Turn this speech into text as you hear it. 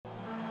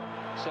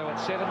So at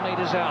 7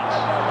 metres out,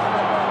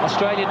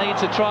 Australia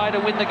needs a try to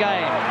win the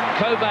game.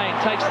 Cobain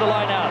takes the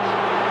line out.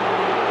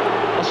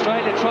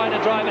 Australia trying to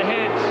drive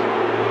ahead.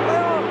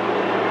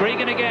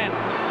 Regan again,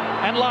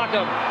 and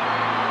Larkham.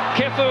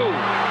 Kefu.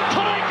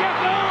 Try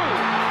Kefu!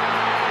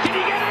 Did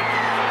he get it?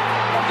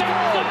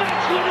 That's the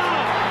match winner!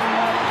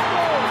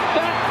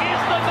 That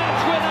is the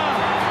match winner!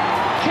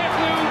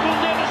 Kefu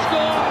will never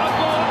score a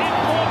more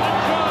important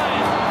try.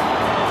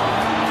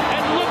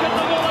 And look at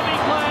the Wallaby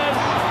players.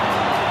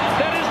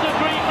 That is the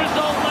dream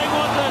result they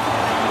wanted.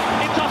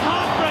 It's a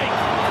heartbreak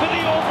for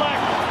the All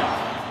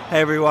Blacks.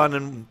 Hey everyone,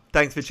 and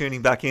thanks for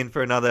tuning back in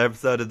for another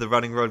episode of the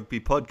Running Rugby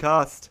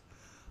podcast.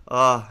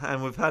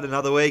 And we've had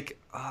another week.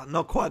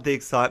 Not quite the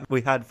excitement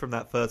we had from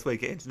that first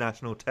week of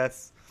international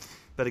tests.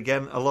 But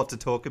again, a lot to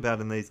talk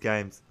about in these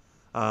games.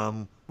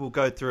 We'll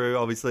go through,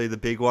 obviously, the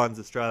big ones,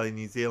 Australia,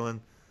 New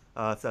Zealand,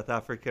 South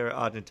Africa,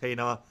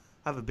 Argentina.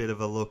 Have a bit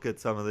of a look at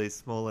some of these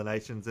smaller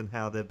nations and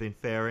how they've been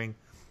faring.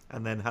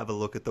 And then have a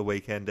look at the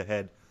weekend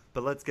ahead.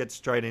 But let's get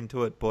straight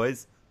into it,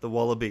 boys. The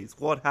Wallabies.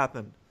 What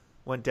happened?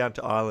 Went down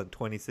to Ireland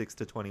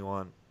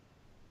 26-21.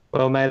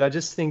 Well, mate, I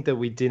just think that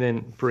we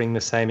didn't bring the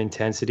same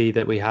intensity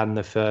that we had in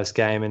the first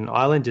game, and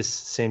Ireland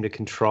just seemed to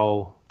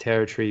control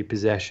territory,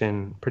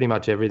 possession, pretty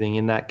much everything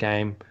in that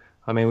game.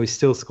 I mean, we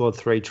still scored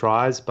 3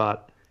 tries,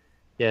 but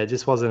yeah, it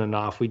just wasn't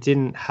enough. We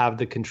didn't have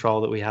the control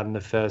that we had in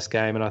the first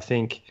game, and I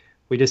think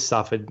we just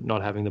suffered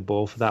not having the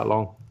ball for that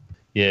long.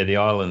 Yeah, the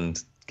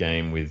Ireland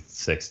game with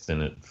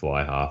Sexton at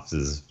fly halves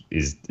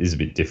is a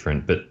bit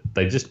different, but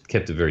they just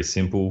kept it very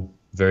simple,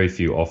 very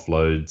few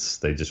offloads.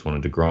 They just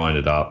wanted to grind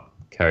it up,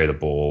 carry the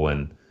ball,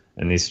 and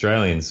the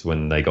Australians,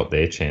 when they got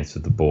their chance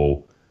with the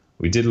ball,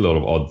 we did a lot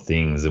of odd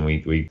things, and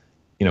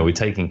we're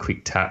taking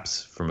quick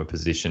taps from a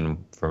position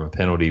from a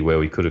penalty where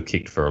we could have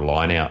kicked for a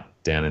line out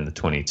down in the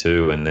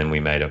 22, and then we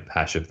made a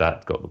hash of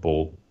that, got the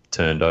ball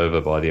turned over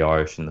by the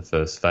Irish in the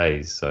first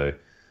phase. So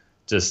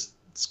just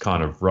it's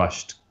kind of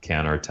rushed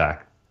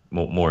counter-attack,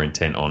 more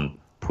intent on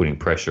putting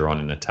pressure on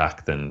an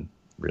attack than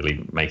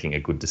really making a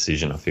good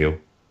decision, I feel.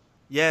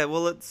 Yeah,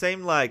 well, it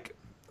seemed like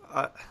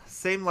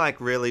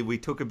really we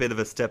took a bit of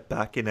a step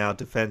back in our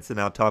defence in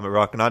our time at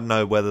ruck, and I don't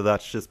know whether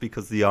that's just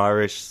because the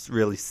Irish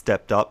really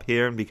stepped up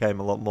here and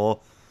became a lot more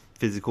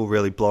physical,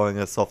 really blowing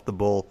us off the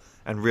ball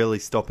and really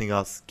stopping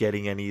us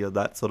getting any of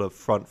that sort of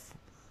front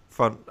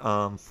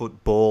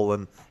foot ball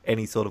and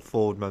any sort of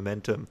forward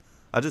momentum.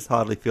 I just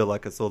hardly feel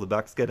like I saw the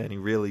backs get any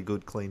really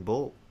good clean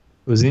ball.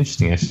 It was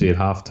interesting, actually, at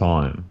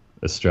half-time,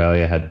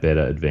 Australia had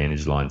better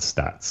advantage line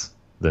stats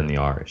than the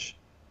Irish.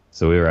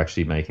 So we were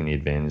actually making the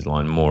advantage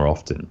line more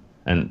often.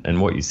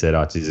 And what you said,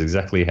 Archie, is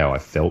exactly how I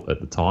felt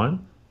at the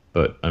time.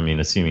 But, I mean,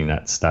 assuming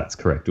that stat's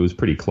correct, it was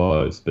pretty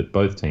close. But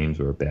both teams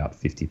were about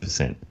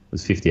 50%. It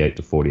was 58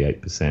 to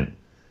 48%.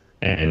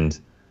 And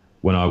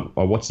when I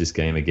watched this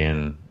game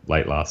again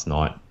late last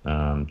night,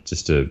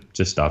 just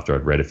after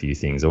I'd read a few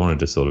things, I wanted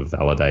to sort of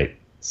validate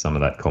some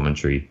of that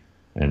commentary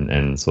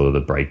and sort of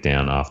the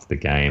breakdown after the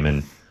game.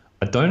 And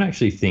I don't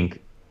actually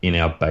think in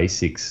our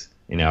basics,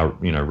 in our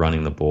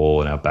running the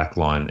ball and our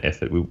backline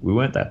effort, we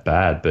weren't that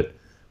bad, but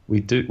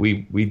we'd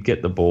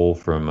get the ball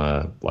from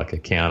a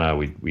counter,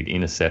 we'd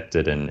intercept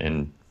it,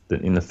 and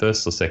in the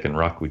first or second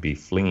ruck we'd be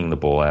flinging the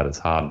ball out as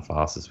hard and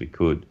fast as we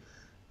could,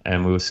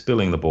 and we were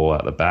spilling the ball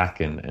out the back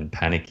and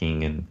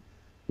panicking, and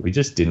we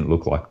just didn't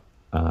look like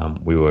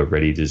we were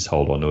ready to just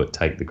hold on to it,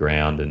 take the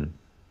ground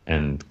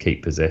and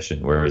keep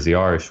possession. Whereas the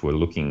Irish were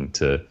looking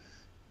to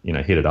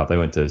hit it up. They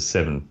went to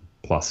 7+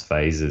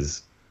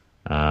 phases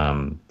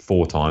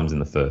 4 times in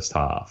the first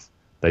half.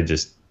 They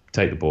just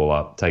take the ball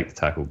up, take the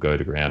tackle, go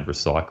to ground,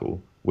 recycle.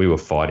 We were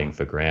fighting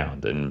for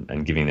ground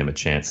and giving them a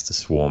chance to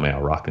swarm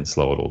our ruck and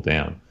slow it all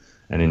down.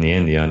 And in the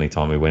end, the only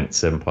time we went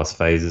 7+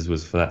 phases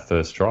was for that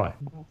first try.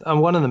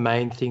 And one of the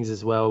main things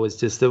as well was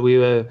just that we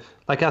were,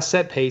 our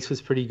set piece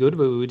was pretty good,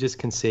 but we were just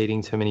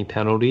conceding too many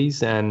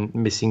penalties and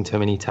missing too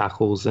many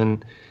tackles.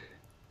 And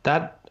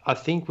that, I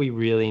think we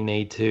really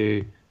need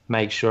to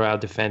make sure our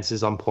defense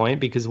is on point,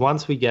 because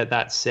once we get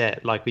that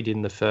set like we did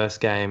in the first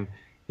game,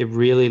 it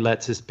really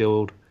lets us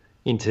build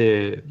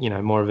into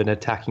more of an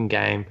attacking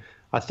game.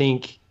 I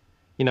think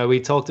we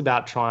talked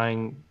about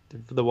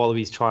the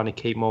Wallabies trying to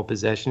keep more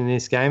possession in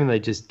this game, and they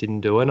just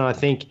didn't do it. And I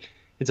think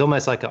it's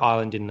almost like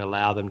Ireland didn't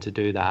allow them to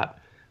do that,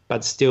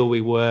 but still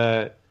we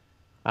were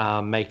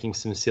making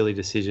some silly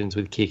decisions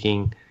with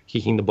kicking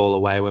the ball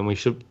away when we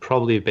should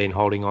probably have been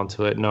holding on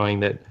to it, knowing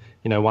that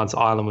once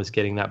Ireland was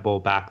getting that ball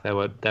back, they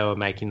were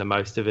making the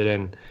most of it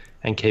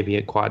and keeping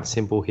it quite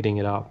simple, hitting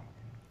it up.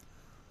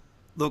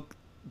 Look,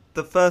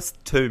 the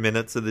first 2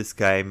 minutes of this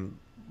game,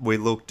 we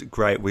looked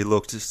great. We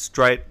looked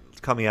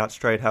coming out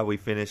straight how we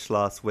finished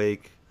last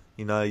week.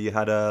 You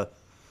had a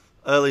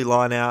early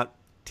line out.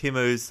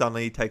 Timu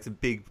suddenly takes a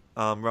big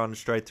run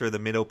straight through the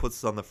middle, puts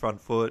us on the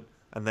front foot,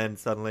 and then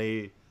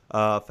suddenly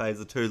phase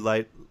or two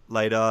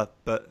later,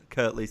 but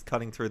Kirtley's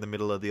cutting through the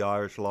middle of the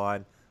Irish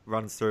line,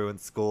 runs through and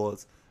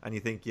scores. And you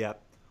think,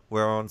 yep,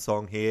 we're on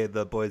song here.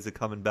 The boys are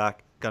coming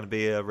back. Going to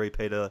be a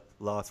repeater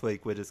last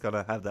week. We're just going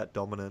to have that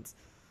dominance.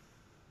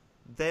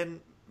 Then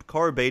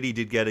Korobidi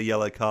did get a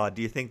yellow card.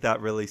 Do you think that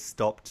really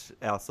stopped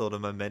our sort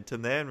of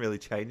momentum there and really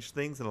changed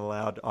things and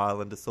allowed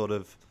Ireland to sort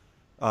of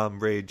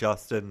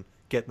readjust and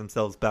get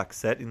themselves back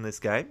set in this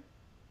game?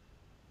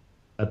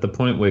 At the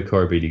point where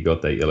Korobidi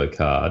got that yellow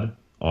card,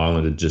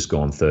 Ireland had just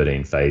gone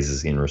 13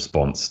 phases in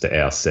response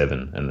to our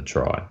 7 and the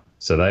try.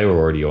 So they were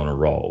already on a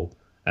roll,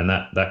 and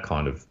that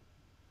kind of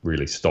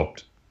really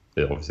stopped.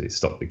 It obviously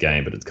stopped the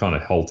game, but it kind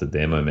of halted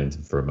their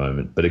momentum for a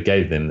moment. But it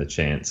gave them the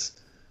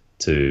chance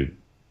to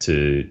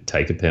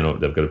take a penalty.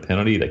 They've got a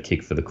penalty. They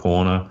kick for the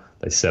corner.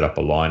 They set up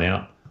a line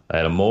out. They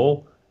had a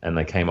maul, and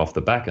they came off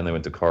the back, and they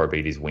went to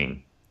Korobidi's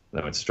wing.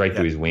 They went straight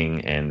to his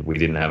wing, and we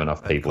didn't have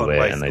enough people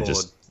there, and they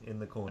just in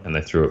the corner. And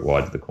they threw it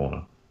wide to the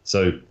corner.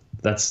 So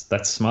that's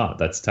smart.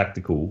 That's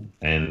tactical,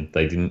 and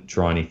they didn't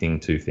try anything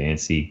too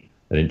fancy.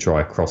 They didn't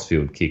try a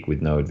crossfield kick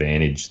with no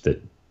advantage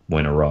that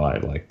went awry.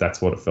 Like,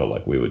 that's what it felt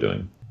like we were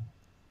doing.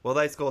 Well,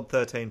 they scored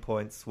 13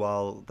 points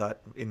while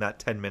in that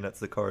 10 minutes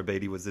the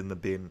Korobidi was in the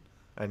bin.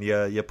 And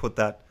you put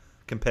that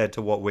compared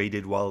to what we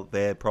did while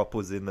their prop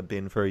was in the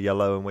bin for a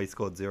yellow and we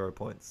scored 0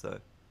 points. So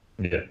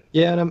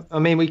yeah, and I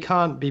mean, we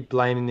can't be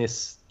blaming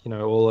this,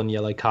 all on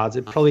yellow cards.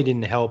 It probably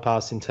didn't help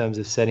us in terms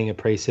of setting a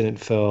precedent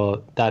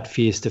for that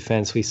fierce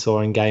defence we saw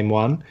in game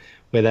 1,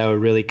 where they were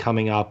really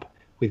coming up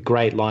with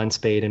great line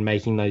speed and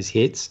making those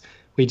hits.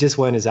 We just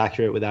weren't as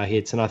accurate with our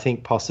hits, and I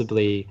think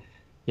possibly,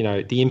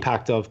 the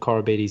impact of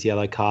Korobidi's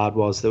yellow card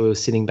was that we were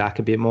sitting back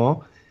a bit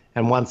more.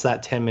 And once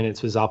that 10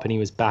 minutes was up and he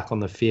was back on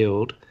the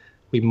field,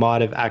 we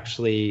might have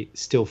actually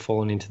still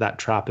fallen into that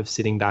trap of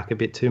sitting back a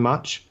bit too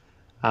much.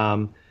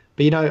 But,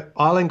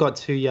 Ireland got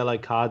 2 yellow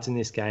cards in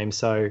this game,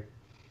 so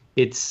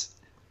it's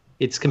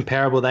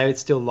comparable. They had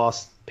still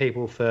lost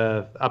people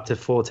for up to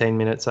 14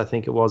 minutes, I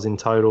think it was in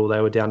total. They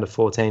were down to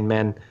 14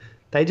 men.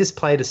 They just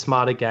played a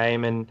smarter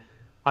game, and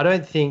I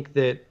don't think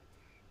that,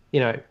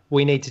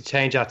 we need to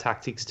change our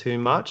tactics too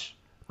much.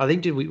 I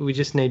think we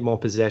just need more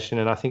possession,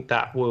 and I think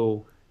that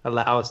will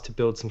allow us to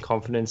build some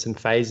confidence and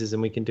phases,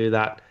 and we can do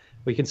that.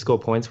 We can score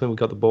points when we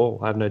got the ball,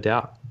 I have no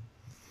doubt.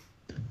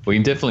 We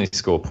can definitely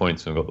score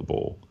points when we got the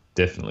ball,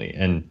 definitely.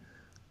 And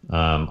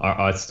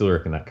I still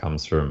reckon that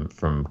comes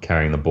from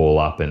carrying the ball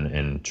up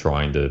and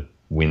trying to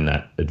win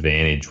that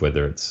advantage,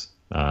 whether it's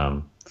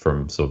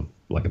from sort of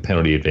like a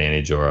penalty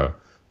advantage or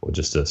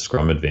just a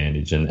scrum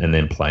advantage, and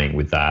then playing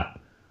with that.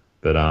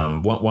 But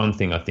one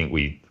thing I think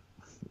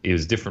it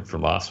was different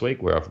from last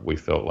week, where we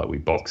felt like we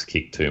box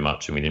kicked too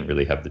much and we didn't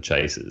really have the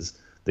chases.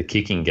 The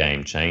kicking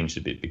game changed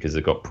a bit because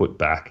it got put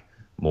back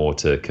more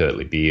to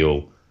Kurtley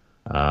Beale.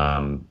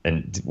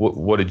 And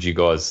what did you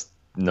guys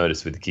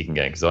notice with the kicking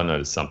game? Because I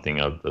noticed something.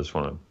 I just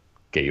want to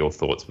get your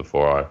thoughts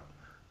before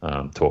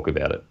I talk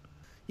about it.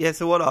 Yeah,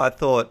 so what I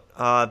thought,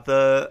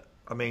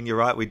 you're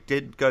right, we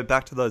did go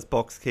back to those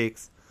box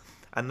kicks,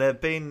 and they've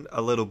been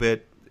a little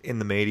bit in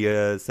the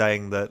media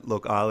saying that,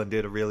 look, Ireland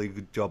did a really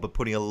good job of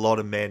putting a lot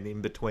of men in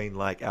between,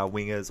 like our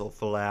wingers or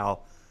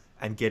Folau,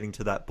 and getting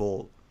to that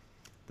ball.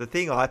 The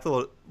thing I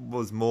thought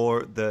was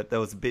more that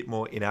there was a bit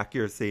more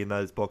inaccuracy in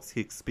those box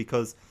kicks,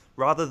 because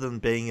rather than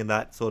being in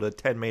that sort of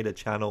 10-metre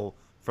channel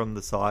from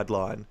the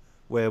sideline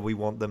where we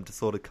want them to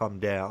sort of come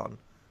down,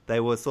 they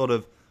were sort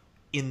of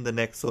in the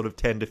next sort of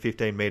 10 to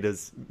 15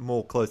 metres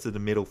more closer to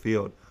middle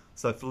field.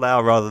 So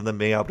Folau, rather than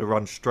being able to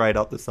run straight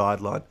up the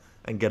sideline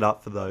and get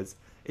up for those,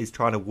 is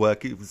trying to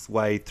work his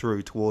way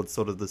through towards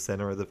sort of the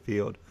centre of the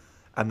field.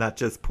 And that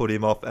just put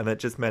him off, and it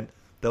just meant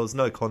there was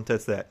no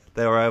contest there.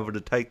 They were able to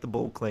take the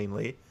ball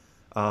cleanly,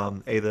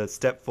 either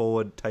step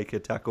forward, take a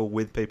tackle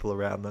with people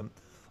around them,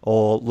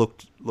 or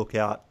look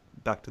out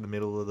back to the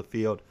middle of the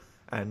field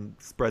and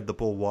spread the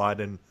ball wide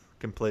and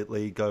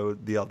completely go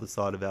the other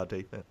side of our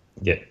defense.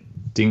 Yeah.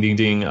 Ding, ding,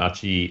 ding.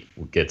 Archie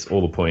gets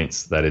all the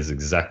points. That is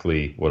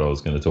exactly what I was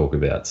going to talk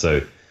about.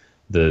 So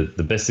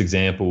the best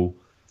example,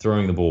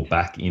 throwing the ball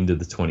back into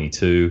the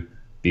 22.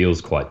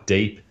 Beale's quite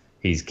deep.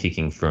 He's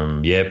kicking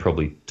from,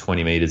 probably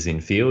 20 metres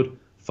infield.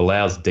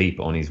 Folau's deep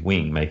on his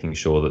wing, making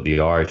sure that the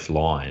Irish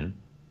line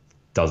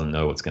doesn't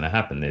know what's going to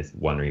happen. They're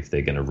wondering if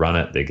they're going to run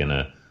it, they're going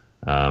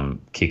to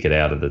kick it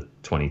out of the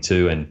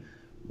 22. And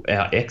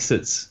our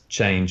exits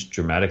changed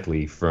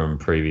dramatically from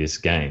previous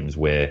games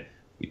where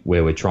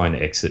we're trying to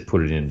exit,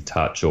 put it in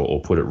touch or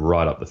put it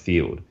right up the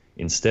field.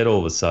 Instead, all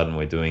of a sudden,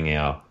 we're doing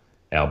our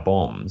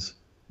bombs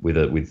with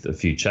a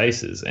few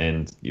chases.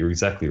 And you're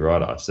exactly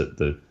right, Arch, that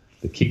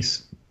the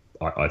kicks,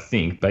 I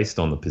think, based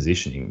on the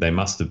positioning, they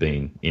must have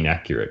been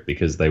inaccurate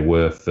because they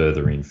were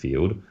further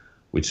infield,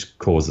 which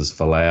causes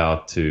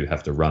Folau to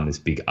have to run this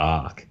big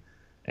arc.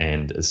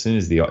 And as soon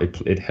as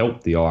it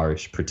helped the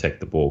Irish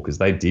protect the ball, because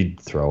they did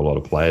throw a lot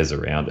of players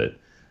around it.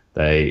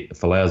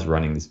 Folau's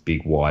running this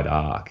big wide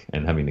arc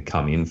and having to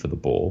come in for the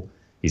ball.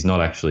 He's not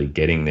actually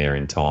getting there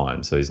in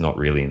time, so he's not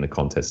really in the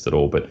contest at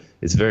all. But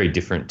it's very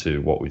different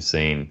to what we've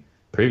seen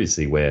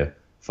previously, where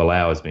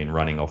Folau has been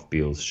running off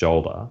Beale's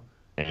shoulder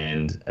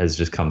and has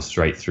just come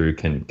straight through,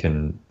 can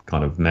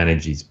kind of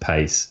manage his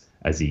pace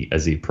as he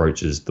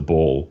approaches the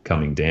ball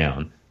coming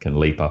down, can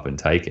leap up and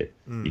take it.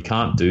 You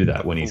can't do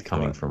that when he's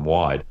coming from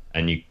wide,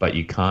 but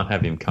you can't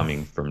have him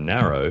coming from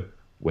narrow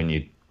when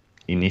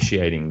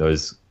initiating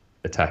those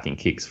attacking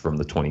kicks from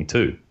the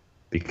 22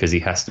 because he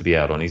has to be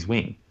out on his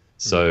wing.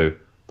 So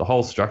the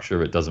whole structure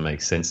of it doesn't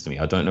make sense to me.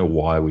 I don't know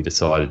why we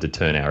decided to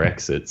turn our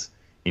exits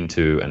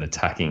into an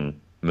attacking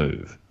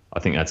move. I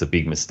think that's a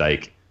big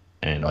mistake,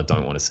 and I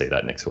don't want to see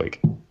that next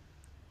week.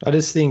 I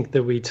just think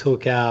that we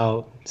took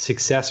our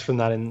success from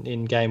that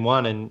in game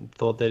one and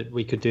thought that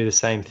we could do the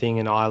same thing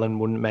and Ireland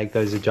wouldn't make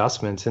those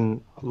adjustments.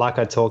 And like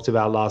I talked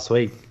about last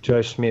week,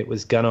 Joe Schmidt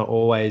was going to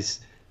always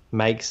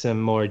make some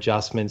more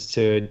adjustments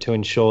to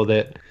ensure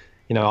that,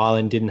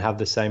 Ireland didn't have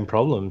the same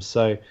problems.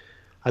 So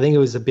I think it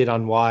was a bit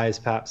unwise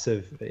perhaps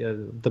of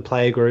the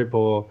player group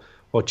or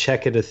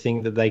Cheika to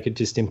think that they could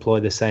just employ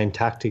the same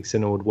tactics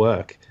and it would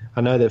work.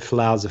 I know that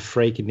Folau's a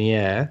freak in the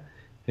air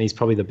and he's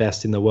probably the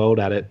best in the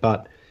world at it,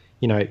 but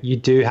you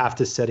do have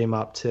to set him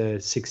up to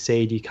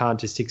succeed. You can't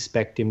just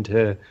expect him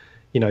to,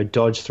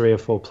 dodge 3 or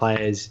 4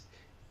 players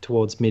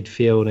towards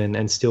midfield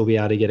and still be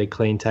able to get a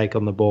clean take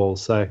on the ball.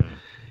 So,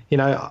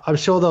 I'm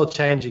sure they'll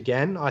change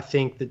again. I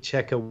think that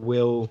Cheika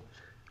will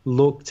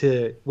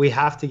we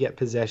have to get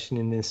possession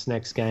in this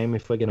next game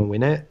if we're going to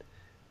win it.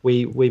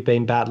 We've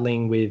been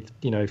battling with,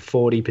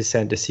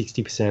 40% to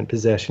 60%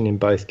 possession in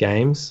both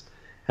games,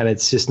 and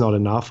it's just not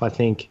enough. I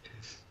think,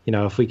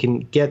 if we can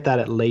get that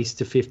at least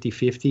to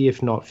 50-50,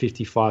 if not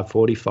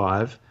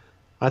 55-45,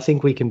 I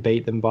think we can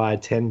beat them by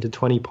 10 to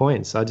 20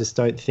 points. I just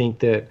don't think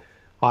that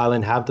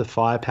Ireland have the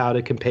firepower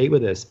to compete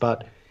with us.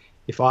 But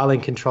if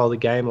Ireland control the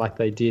game like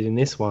they did in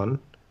this one,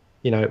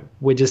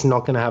 we're just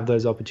not going to have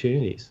those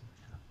opportunities.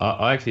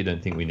 I actually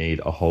don't think we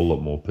need a whole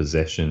lot more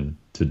possession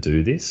to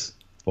do this.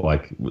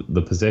 Like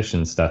the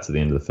possession stats at the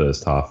end of the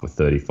first half were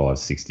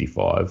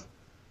 35-65,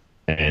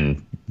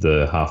 and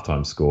the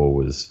halftime score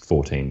was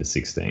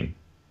 14-16.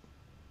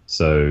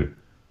 So,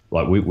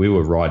 like we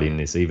were right in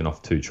this, even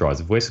off 2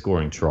 tries. If we're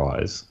scoring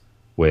tries,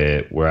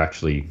 we're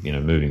actually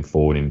moving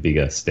forward in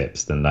bigger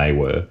steps than they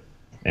were,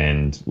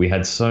 and we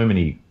had so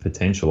many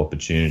potential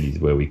opportunities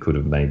where we could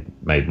have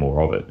made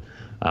more of it.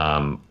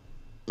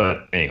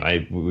 But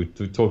anyway, we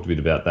talked a bit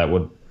about that.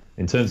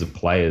 In terms of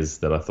players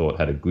that I thought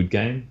had a good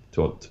game,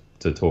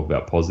 to talk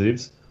about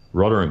positives,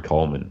 Rodder and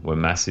Coleman were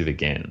massive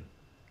again.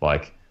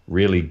 Like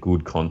really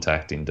good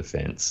contact in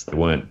defence. They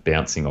weren't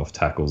bouncing off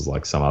tackles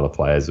like some other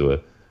players who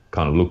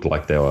kind of looked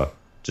like they were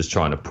just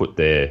trying to put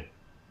their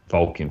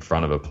bulk in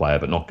front of a player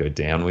but not go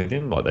down with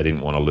him. Like they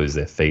didn't want to lose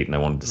their feet and they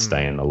wanted to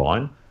stay in the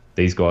line.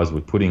 These guys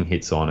were putting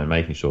hits on and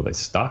making sure they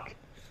stuck.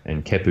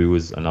 And Kepu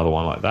was another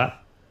one like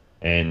that.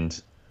 And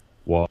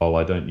while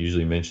I don't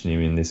usually mention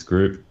him in this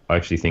group, I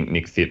actually think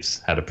Nick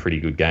Phipps had a pretty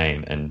good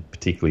game, and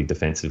particularly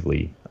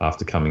defensively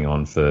after coming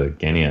on for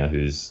Genia,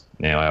 who's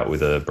now out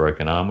with a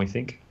broken arm, we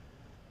think.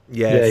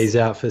 Yes. Yeah, he's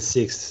out for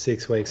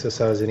six weeks or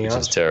so, isn't he? Which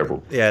is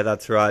terrible. Yeah,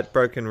 that's right.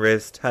 Broken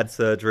wrist, had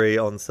surgery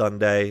on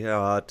Sunday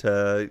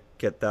to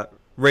get that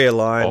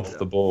realigned. Off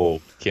the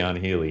ball, Keane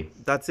Healy.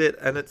 That's it.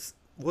 And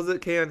was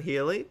it Keane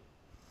Healy?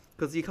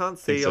 Because you can't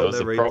see on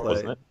the replay. Prop,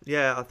 wasn't it?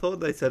 Yeah, I thought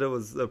they said it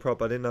was a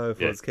prop. I didn't know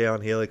if it was Keane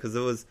Healy because it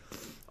was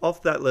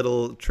off that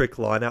little trick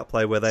line-out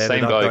play where they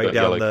ended up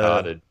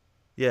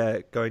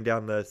going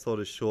down the sort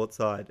of short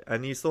side.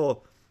 And you saw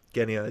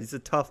Genia, he's a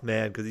tough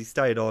man because he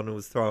stayed on and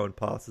was throwing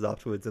passes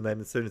afterwards. And then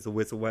as soon as the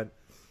whistle went,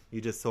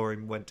 you just saw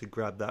him went to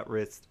grab that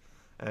wrist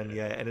and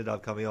ended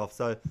up coming off.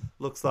 So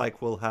looks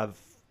like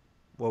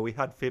we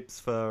had Phipps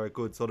for a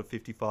good sort of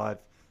 55,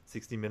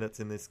 60 minutes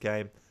in this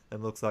game.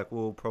 And looks like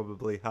we'll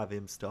probably have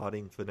him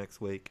starting for next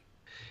week.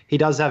 He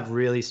does have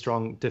really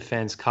strong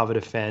defense, cover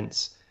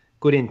defense,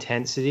 good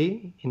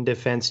intensity in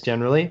defense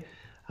generally.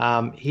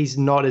 He's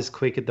not as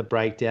quick at the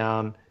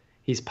breakdown.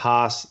 His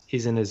pass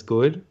isn't as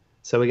good.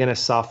 So we're going to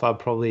suffer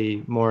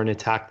probably more in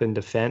attack than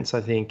defense.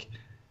 I think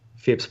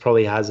Phipps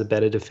probably has a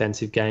better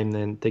defensive game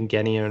than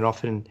Genia, and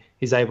often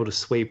he's able to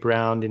sweep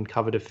around in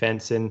cover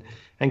defense and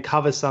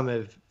cover some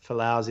of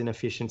Folau's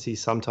inefficiencies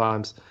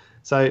sometimes.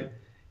 So,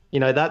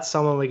 that's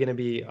someone we're going to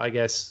be, I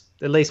guess,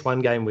 at least one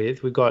game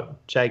with. We've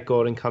got Jake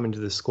Gordon coming to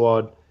the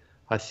squad.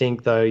 I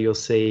think, though, you'll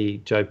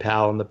see Joe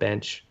Powell on the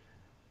bench.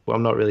 Well,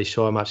 I'm not really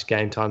sure how much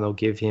game time they'll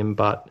give him,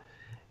 but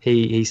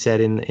he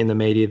said in the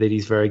media that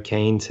he's very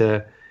keen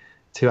to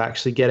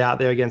actually get out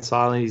there against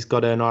Ireland. He's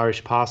got an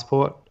Irish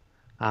passport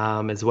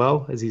as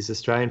well as his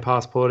Australian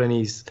passport, and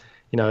he's,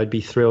 he'd be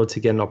thrilled to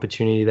get an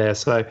opportunity there.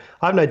 So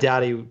I have no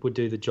doubt he would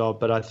do the job,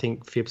 but I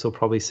think Phipps will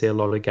probably see a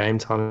lot of game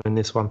time in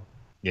this one.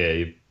 Yeah,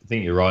 I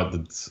think you're right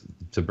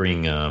to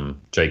bring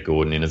Jake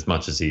Gordon in, as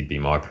much as he'd be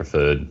my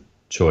preferred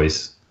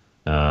choice,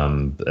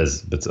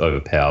 but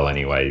over Powell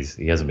anyways.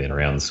 He hasn't been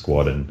around the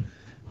squad and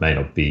may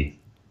not be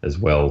as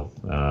well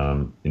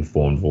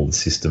informed of all the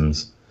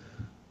systems.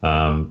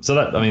 So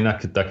that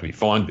could be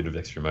fine, bit of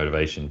extra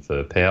motivation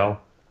for Powell.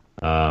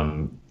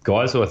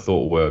 Guys who I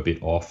thought were a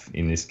bit off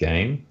in this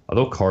game, I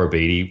thought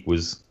Korobidi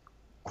was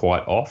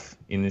quite off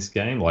in this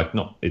game.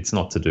 It's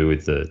not to do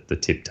with the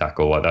tip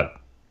tackle like that.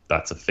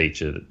 That's a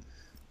feature that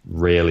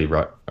rarely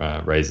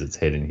raises its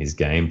head in his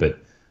game, but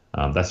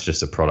that's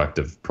just a product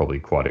of probably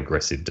quite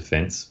aggressive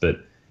defence.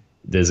 But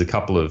there's a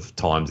couple of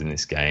times in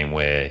this game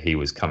where he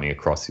was coming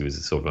across, he was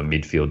a sort of a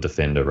midfield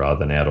defender rather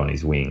than out on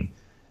his wing,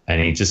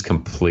 and he just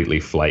completely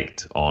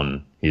flaked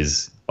on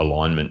his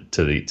alignment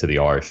to the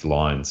Irish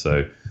line.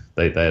 So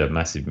they had a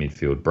massive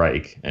midfield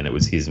break, and it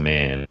was his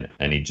man,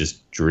 and he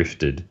just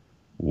drifted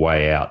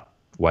way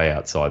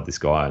outside this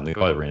guy, and the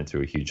guy ran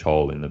through a huge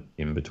hole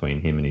in between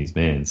him and his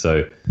man.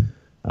 So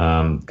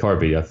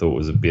Korobi, I thought,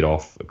 was a bit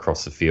off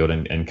across the field,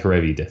 and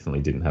Karevi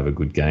definitely didn't have a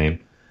good game.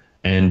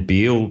 And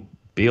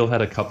Beale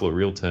had a couple of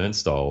real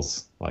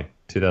turnstiles, like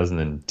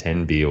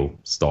 2010 Beale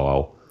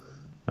style,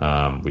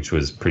 which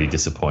was pretty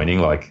disappointing.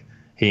 Like,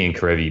 he and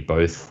Karevi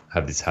both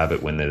have this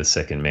habit when they're the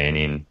second man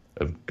in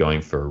of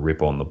going for a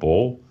rip on the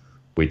ball,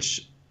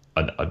 which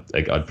I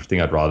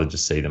think I'd rather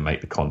just see them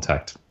make the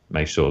contact,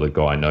 make sure the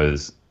guy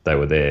knows they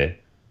were there,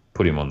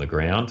 put him on the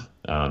ground,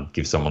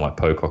 give someone like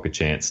Pocock a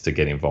chance to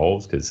get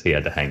involved, because he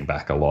had to hang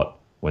back a lot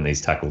when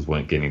these tackles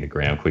weren't getting the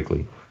ground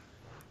quickly.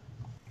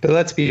 But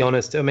let's be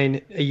honest. I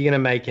mean, are you going to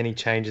make any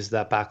changes to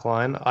that back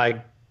line?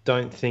 I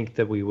don't think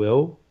that we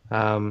will.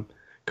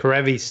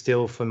 Karevi's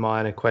still, for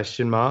mine, a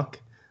question mark,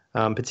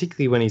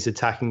 particularly when his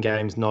attacking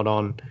game's not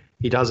on.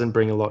 He doesn't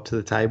bring a lot to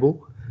the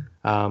table,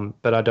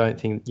 but I don't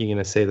think you're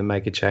going to see them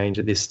make a change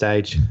at this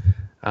stage.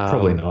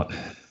 Probably not.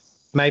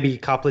 Maybe a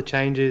couple of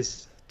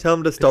changes. Tell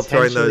him to stop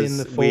throwing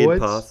those weird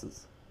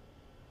passes.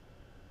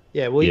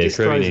 Yeah, well, he just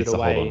throws it to hold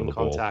away on to in the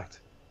ball. contact.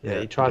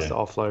 Yeah, he tries to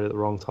offload at the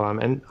wrong time.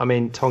 And, I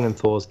mean, Tongan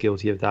Thor's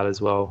guilty of that as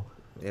well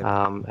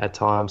at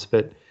times.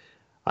 But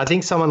I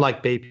think someone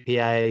like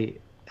BPA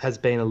has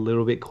been a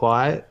little bit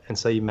quiet, and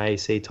so you may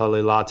see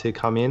Tolu Latu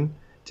come in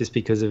just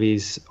because of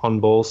his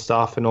on-ball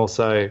stuff. And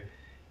also,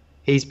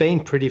 he's been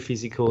pretty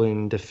physical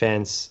in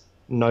defence,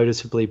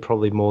 noticeably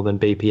probably more than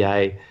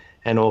BPA.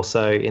 And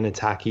also in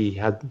attack, he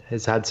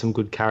has had some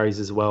good carries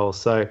as well.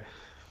 So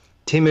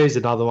Timu's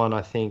another one,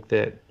 I think,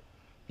 that,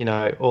 you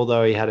know,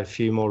 although he had a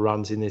few more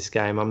runs in this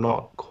game, I'm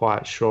not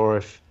quite sure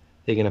if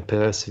they're going to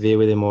persevere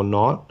with him or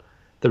not.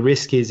 The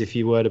risk is, if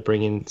you were to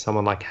bring in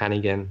someone like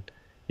Hannigan,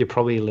 you're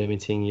probably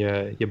limiting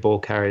your ball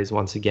carriers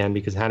once again,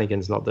 because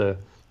Hannigan's not the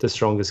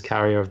strongest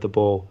carrier of the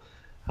ball.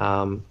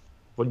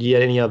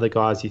 Any other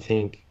guys you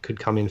think could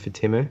come in for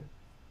Timu?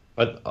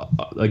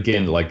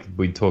 Again, like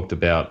we talked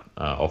about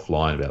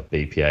offline about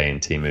BPA and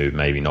Timu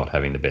maybe not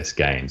having the best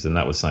games, and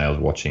that was something I was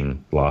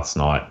watching last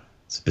night,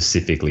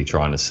 specifically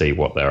trying to see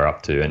what they were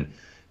up to. And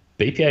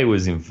BPA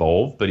was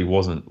involved, but he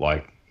wasn't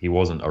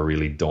a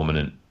really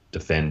dominant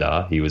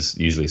defender. He was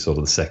usually sort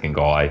of the second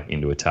guy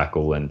into a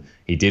tackle, and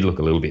he did look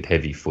a little bit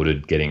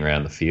heavy-footed getting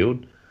around the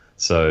field.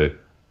 So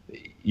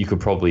you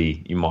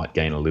might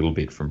gain a little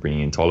bit from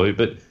bringing in Tolu,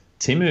 but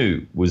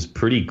Timu was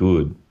pretty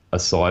good,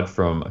 aside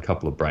from a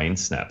couple of brain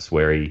snaps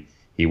where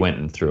he went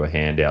and threw a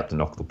hand out to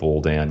knock the ball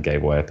down,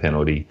 gave away a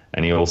penalty,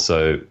 and he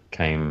also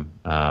came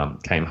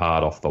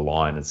hard off the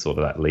line as sort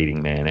of that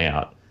leading man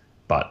out,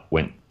 but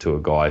went to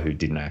a guy who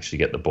didn't actually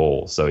get the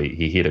ball. So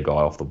he hit a guy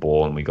off the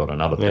ball, and we got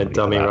another penalty.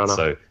 Dummy for that. runner.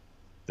 So,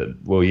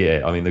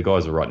 the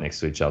guys were right next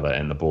to each other,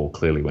 and the ball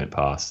clearly went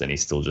past, and he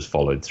still just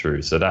followed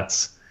through. So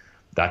that's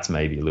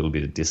maybe a little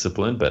bit of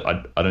discipline, but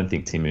I don't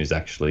think Timu's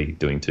actually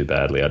doing too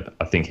badly.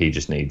 I think he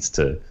just needs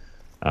to,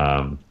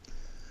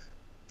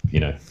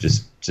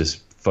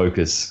 just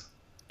focus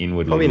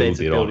inwardly a little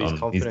bit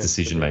on his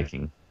decision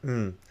making.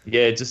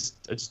 Yeah, I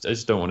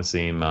just don't want to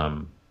see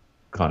him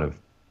kind of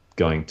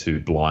going too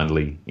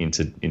blindly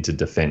into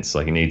defense.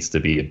 Like, he needs to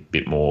be a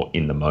bit more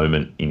in the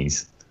moment in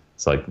his.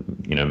 It's like,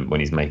 when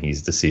he's making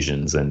his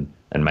decisions and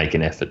make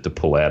an effort to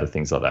pull out of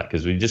things like that,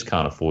 because we just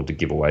can't afford to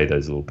give away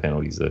those little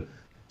penalties that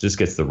just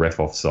gets the ref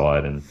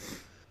offside. And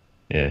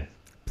yeah.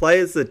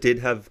 Players that did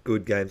have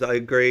good games, I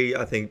agree.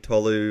 I think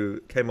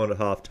Tolu came on at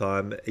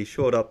halftime. He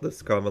shored up the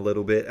scrum a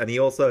little bit, and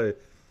he's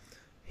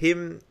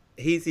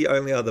the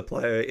only other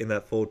player in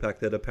that forward pack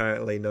that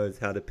apparently knows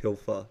how to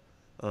pilfer,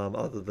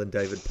 other than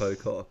David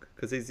Pocock,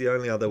 because he's the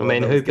only other one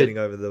that was getting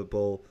over the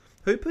ball.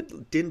 Hooper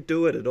didn't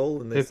do it at all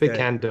in this game. Hooper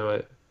can do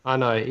it. I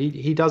know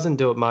he doesn't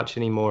do it much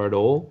anymore at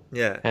all.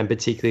 Yeah, and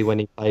particularly when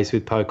he plays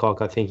with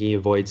Pocock, I think he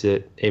avoids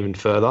it even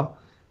further.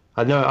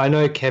 I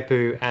know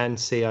Kepu and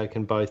Sio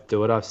can both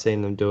do it. I've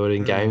seen them do it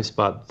in games,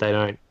 but they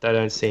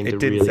don't seem to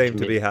really. It didn't seem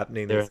to be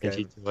happening their this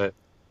energy game. To it.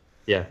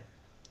 Yeah.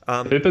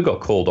 Hooper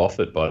got called off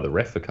it by the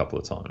ref a couple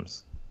of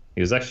times.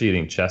 He was actually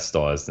getting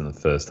chastised in the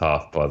first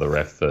half by the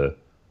ref for.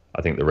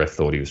 I think the ref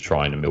thought he was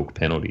trying to milk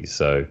penalties,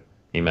 so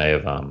he may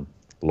have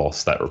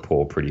lost that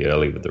rapport pretty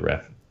early with the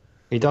ref.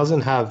 He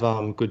doesn't have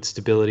good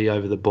stability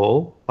over the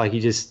ball. Like,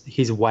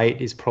 his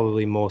weight is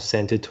probably more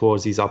centered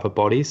towards his upper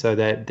body, so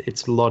that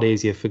it's a lot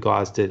easier for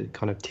guys to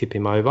kind of tip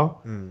him over.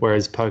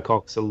 Whereas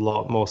Pocock's a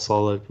lot more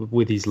solid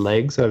with his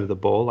legs over the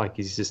ball. Like,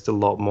 he's just a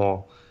lot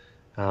more.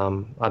 I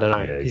don't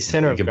know. Yeah, his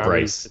center of gravity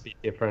brace. is a bit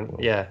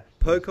different. Yeah.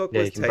 Pocock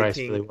was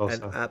taking really well,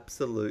 an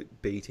absolute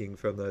beating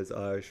from those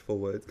Irish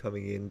forwards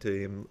coming into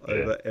him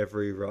over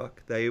every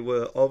ruck. They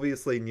were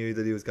obviously knew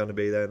that he was going to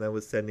be there, and they were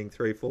sending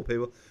 3-4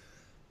 people.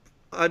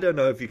 I don't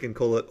know if you can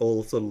call it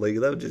all sort of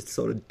legal. They were just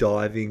sort of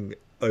diving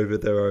over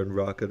their own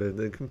ruck,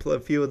 and a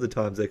few of the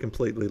times they're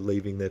completely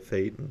leaving their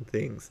feet and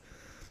things.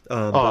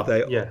 But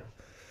they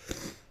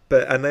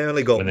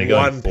only got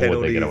one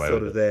penalty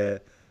sort of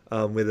there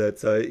with it.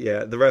 So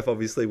yeah, the ref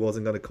obviously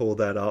wasn't going to call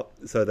that up,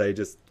 so they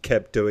just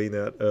kept doing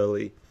that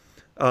early.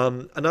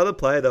 Another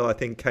player though I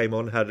think came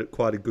on, had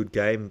quite a good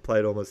game,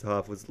 played almost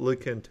half, was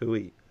Lukan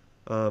Tui.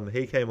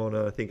 He came on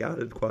and I think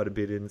added quite a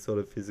bit in sort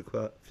of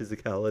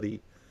physicality.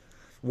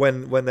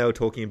 When they were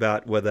talking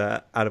about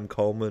whether Adam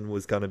Coleman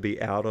was going to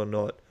be out or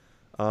not,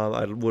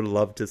 I would have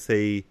loved to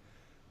see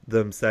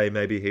them say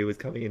maybe he was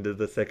coming into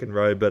the second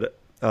row, but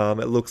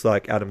it looks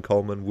like Adam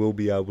Coleman will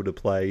be able to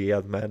play. He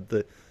has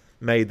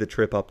made the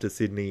trip up to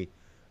Sydney,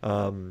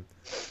 and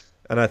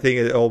I think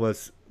the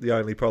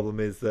only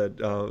problem is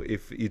that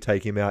if you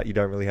take him out, you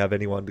don't really have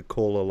anyone to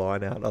call a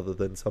line out other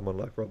than someone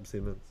like Rob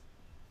Simmons.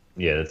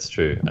 Yeah, that's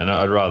true. And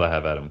I'd rather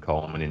have Adam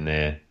Coleman in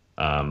there.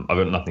 I've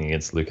got nothing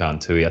against Lukan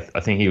Tui. I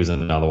think he was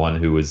another one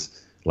who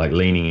was like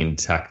leaning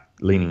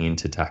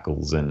into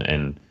tackles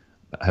and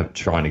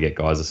trying to get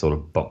guys to sort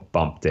of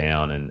bump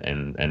down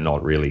and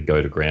not really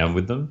go to ground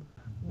with them.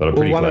 But I'm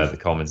pretty glad the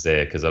Coleman's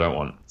there because I don't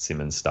want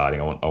Simmons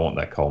starting. I want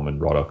that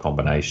Coleman-Rodder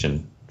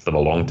combination for the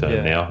long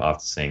term now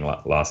after seeing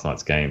last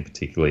night's game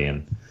particularly,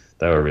 and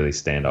they were really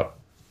stand up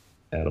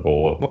out of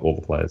all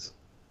the players.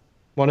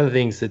 One of the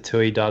things that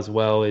Tui does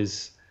well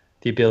is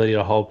the ability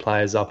to hold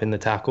players up in the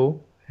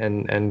tackle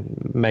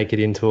and make it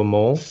into a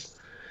maul.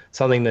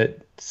 Something that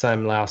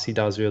Sam Lousy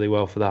does really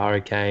well for the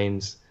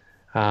Hurricanes.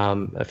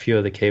 A few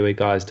of the Kiwi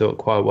guys do it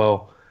quite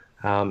well.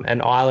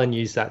 And Ireland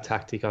used that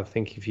tactic, I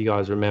think, if you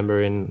guys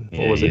remember, in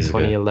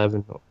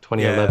 2011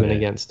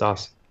 against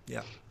us.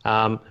 Yeah.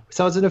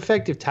 So it's an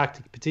effective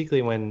tactic,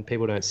 particularly when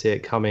people don't see it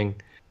coming.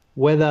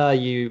 Whether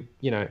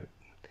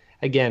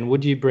again,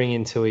 would you bring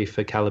in Tui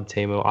for Caleb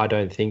Timu? I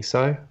don't think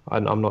so.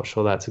 I'm not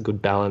sure that's a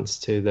good balance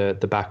to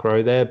the back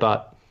row there,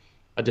 but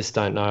I just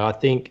don't know. I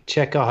think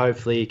Cheika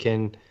hopefully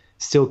can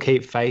still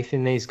keep faith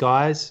in these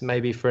guys,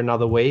 maybe for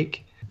another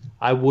week.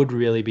 I would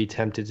really be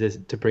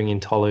tempted to bring in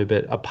Tolu,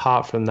 but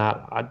apart from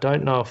that, I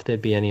don't know if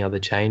there'd be any other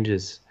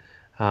changes.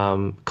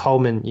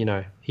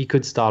 Coleman, he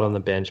could start on the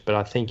bench, but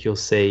I think you'll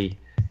see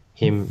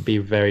him be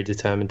very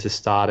determined to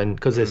start, and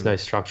because there's no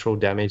structural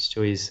damage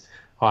to his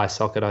eye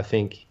socket, I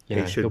think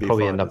he'll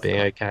probably end up being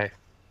okay.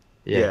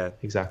 Yeah,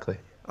 exactly.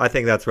 I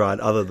think that's right,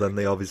 other than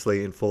the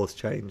obviously enforced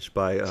change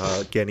by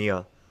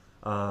Genia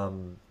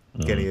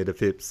to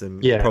Phipps,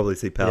 and probably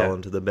see Powell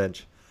onto the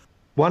bench.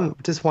 One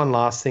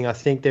last thing. I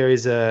think there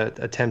is a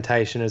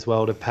temptation as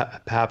well to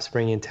perhaps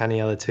bring in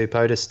Taniela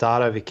Tupou to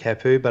start over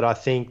Kepu, but I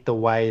think the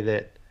way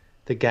that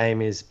the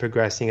game is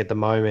progressing at the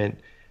moment,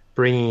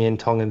 bringing in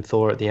Tongan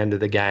Thor at the end of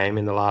the game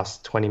in the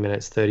last 20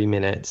 minutes, 30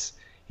 minutes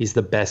is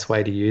the best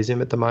way to use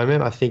him at the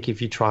moment. I think if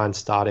you try and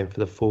start him for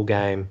the full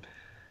game,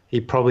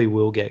 he probably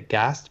will get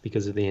gassed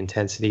because of the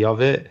intensity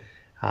of it.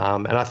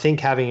 And I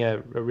think having a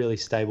really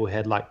stable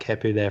head like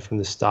Kepu there from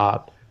the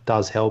start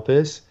does help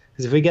us.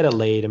 Because if we get a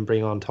lead and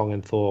bring on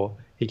Tongan Thor,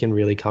 he can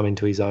really come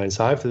into his own.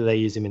 So hopefully they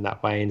use him in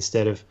that way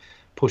instead of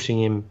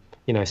pushing him,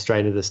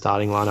 straight into the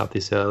starting lineup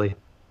this early.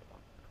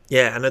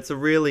 Yeah, and it's a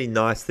really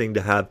nice thing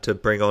to have, to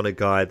bring on a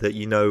guy that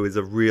is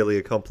a really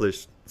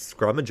accomplished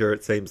scrummager,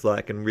 it seems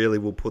like, and really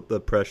will put the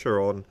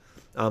pressure on,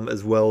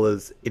 as well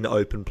as in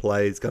open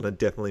play is going to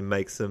definitely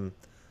make some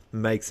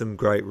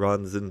great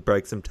runs and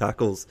break some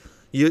tackles.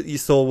 You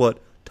saw what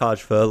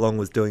Taj Furlong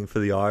was doing for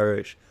the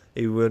Irish.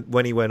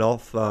 When he went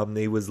off,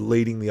 he was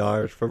leading the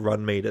Irish for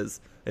run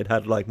meters. It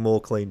had more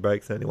clean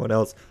breaks than anyone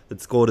else that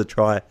scored a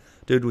try.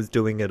 Dude was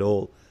doing it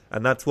all.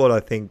 And that's what I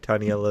think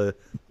Taniela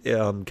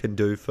can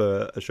do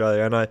for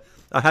Australia. And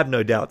I have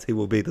no doubts he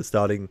will be the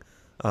starting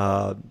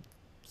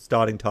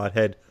tight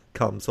head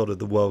come sort of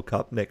the World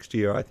Cup next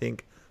year, I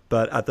think.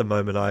 But at the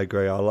moment, I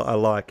agree. I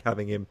like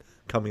having him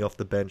coming off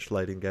the bench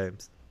late in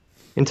games.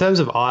 In terms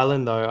of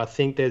Ireland, though, I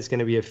think there's going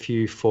to be a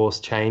few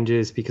forced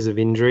changes because of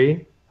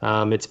injury.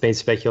 It's been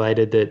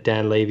speculated that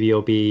Dan Levy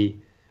will be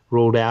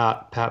ruled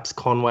out, perhaps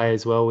Conway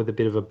as well with a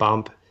bit of a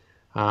bump.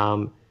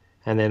 And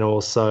then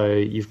also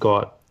you've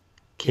got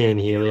Cian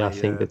Healy, I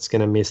think, that's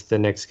going to miss the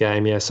next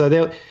game. Yeah,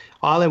 so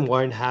Ireland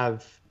won't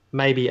have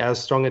maybe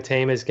as strong a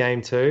team as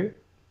game 2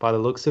 by the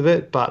looks of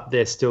it, but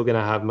they're still going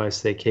to have most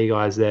of their key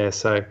guys there.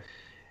 So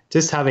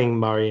just having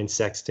Murray and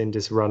Sexton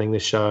just running the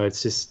show,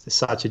 it's just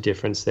such a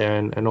difference there.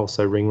 And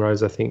also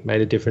Ringrose, I think,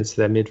 made a difference to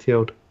their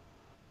midfield.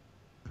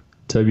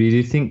 Toby, do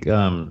you think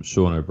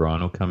Sean O'Brien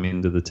will come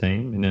into the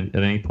team at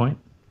any point?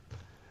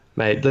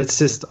 Mate,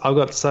 I've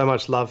got so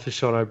much love for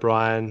Sean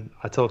O'Brien.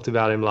 I talked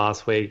about him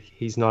last week.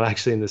 He's not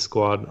actually in the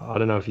squad. I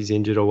don't know if he's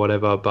injured or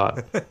whatever,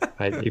 but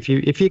mate, if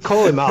you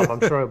call him up, I'm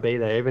sure he'll be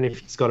there. Even if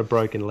he's got a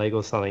broken leg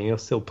or something, he'll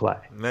still play.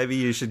 Maybe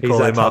you should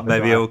call him up.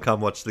 Maybe he'll come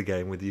watch the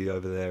game with you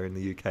over there in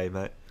the UK,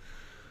 mate.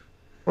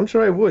 I'm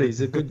sure he would.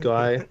 He's a good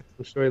guy.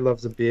 I'm sure he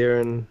loves a beer,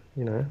 and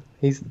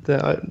he's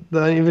the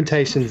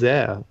invitation's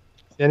there.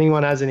 If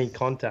anyone has any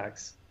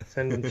contacts,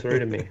 send them through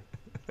to me.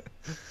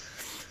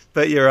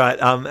 But you're right.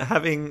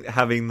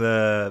 Having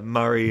the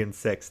Murray and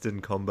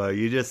Sexton combo,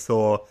 you just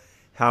saw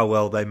how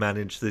well they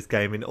managed this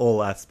game in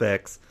all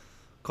aspects.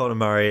 Conor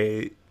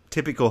Murray,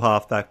 typical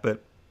halfback,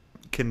 but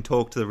can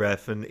talk to the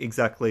ref and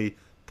exactly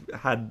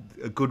had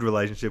a good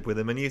relationship with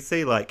him. And you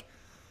see, like,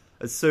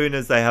 as soon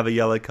as they have a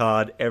yellow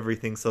card,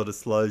 everything sort of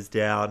slows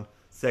down.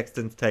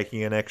 Sexton's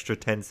taking an extra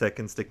 10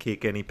 seconds to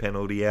kick any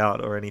penalty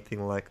out or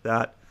anything like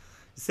that.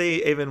 You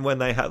see, even when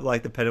they have,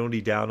 like, the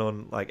penalty down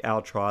on, like,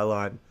 our try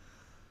line,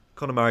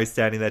 Conor Murray's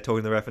standing there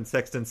talking to the ref, and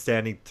Sexton's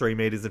standing 3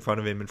 metres in front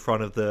of him, in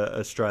front of the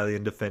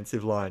Australian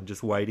defensive line,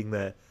 just waiting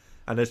there.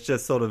 And it's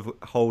just sort of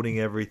holding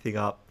everything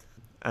up.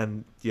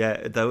 And,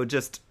 yeah,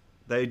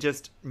 they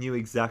just knew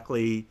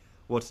exactly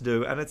what to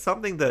do. And it's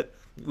something that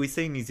we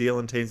see New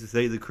Zealand teams, we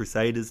see the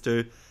Crusaders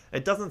do.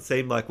 It doesn't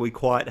seem like we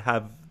quite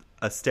have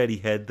a steady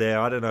head there.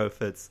 I don't know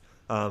if it's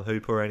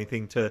Hooper or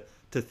anything to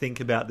think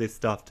about this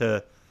stuff.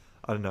 I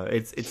don't know.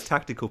 It's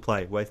tactical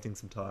play, wasting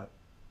some time.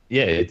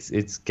 Yeah,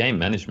 it's game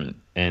management.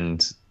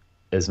 And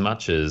as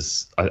much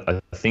as I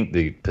think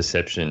the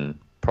perception,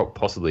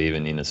 possibly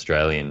even in the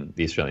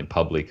Australian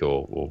public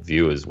or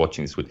viewers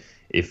watching this,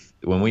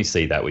 when we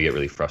see that, we get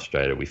really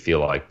frustrated. We feel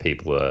like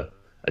people are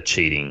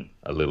cheating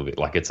a little bit.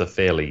 Like, it's a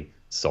fairly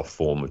soft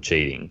form of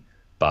cheating,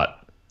 but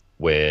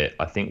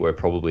I think we're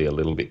probably a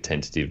little bit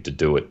tentative to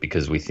do it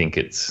because we think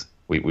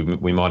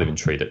we might even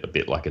treat it a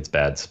bit like it's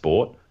bad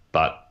sport,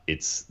 but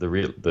it's the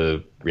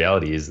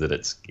reality is that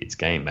it's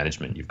game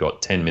management. You've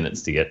got 10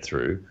 minutes to get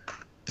through.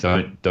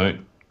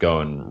 Don't go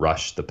and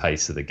rush the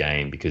pace of the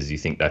game because you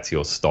think that's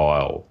your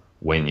style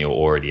when you're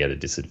already at a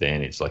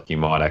disadvantage. Like, you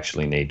might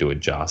actually need to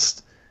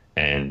adjust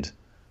and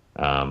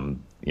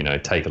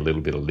take a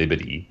little bit of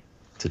liberty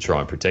to try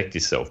and protect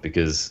yourself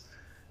because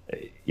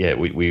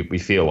we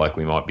feel like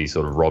we might be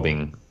sort of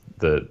robbing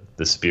the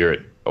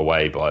spirit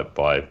away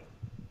by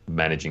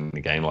managing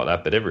the game like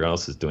that, but everyone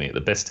else is doing it. The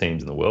best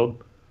teams in the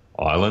world,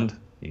 Ireland,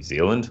 New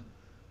Zealand,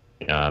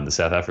 the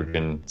South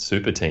African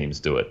super teams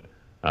do it.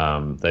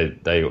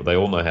 They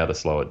all know how to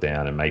slow it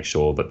down and make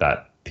sure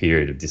that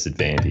period of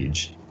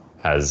disadvantage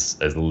has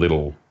as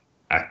little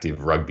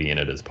active rugby in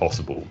it as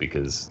possible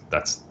because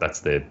that's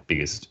their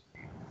biggest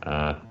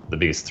the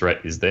biggest threat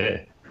is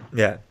there.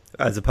 Yeah,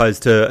 as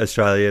opposed to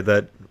Australia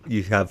that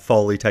you have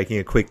Foley taking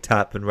a quick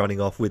tap and running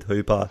off with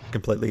Hooper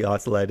completely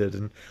isolated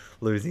and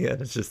losing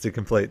it. It's just a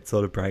complete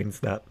sort of brain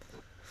snap.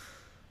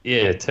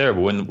 Yeah,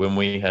 terrible. When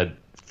we had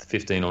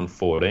 15 on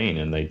 14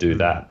 and they do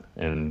that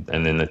and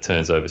then it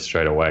turns over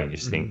straight away and you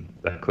just think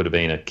that could have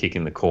been a kick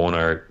in the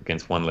corner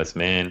against one less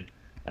man.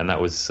 And that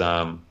was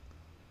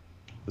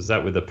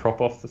that with the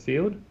prop off the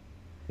field?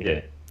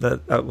 Yeah.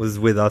 That was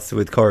with us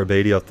with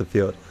Korobidi off the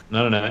field.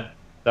 No.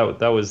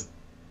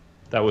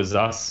 That was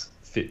us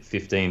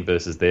 15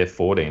 versus their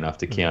 14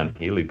 after Keanu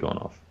Healy had gone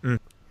off.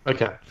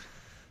 Okay.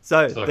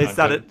 So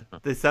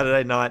this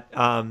Saturday night,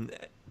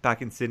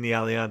 back in Sydney,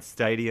 Allianz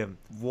Stadium,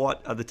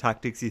 what are the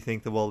tactics you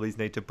think the Wallabies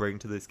need to bring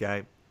to this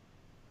game?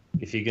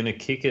 If you're going to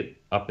kick it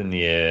up in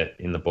the air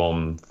in the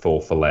bomb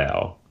for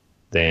Folau,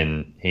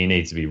 then he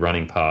needs to be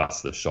running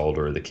past the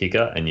shoulder of the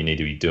kicker, and you need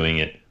to be doing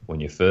it when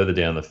you're further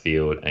down the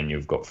field and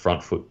you've got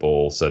front foot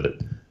ball so that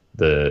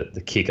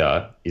the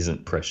kicker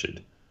isn't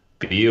pressured.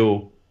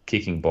 Beale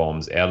kicking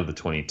bombs out of the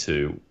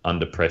 22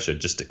 under pressure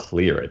just to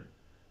clear it,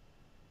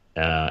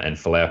 and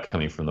Folau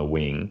coming from the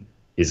wing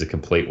is a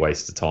complete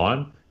waste of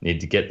time. You need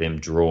to get them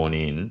drawn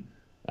into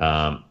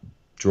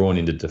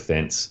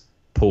defence,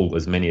 pull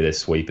as many of their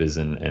sweepers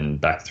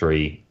and back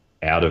three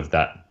out of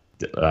that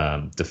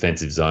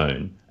defensive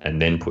zone,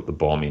 and then put the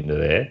bomb into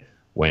there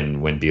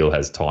when Beale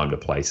has time to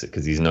place it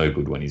because he's no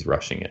good when he's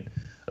rushing it.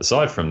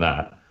 Aside from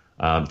that,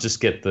 just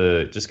get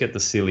the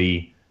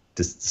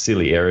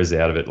silly errors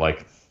out of it.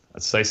 Like,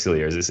 I'd say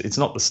silly errors. It's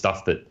not the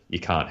stuff that you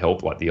can't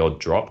help, like the odd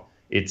drop.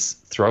 It's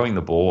throwing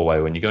the ball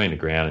away when you're going to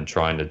ground and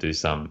trying to do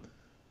some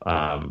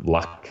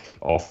luck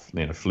off,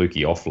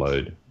 fluky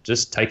offload.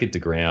 Just take it to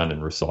ground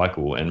and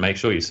recycle and make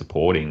sure you're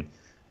supporting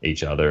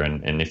each other.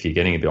 And if you're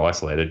getting a bit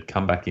isolated,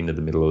 come back into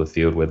the middle of the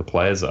field where the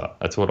players are.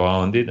 That's what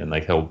Ireland did, and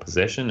they held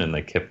possession and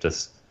they kept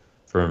us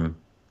from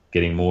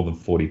getting more than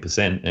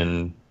 40%,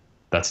 and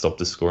that stopped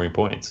us scoring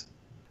points.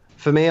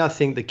 For me, I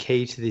think the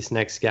key to this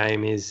next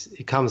game is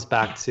it comes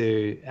back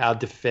to our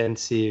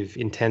defensive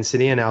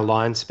intensity and our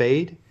line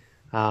speed,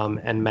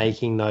 and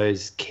making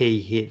those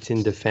key hits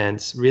in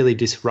defence, really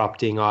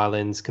disrupting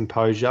Ireland's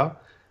composure,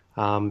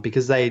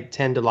 because they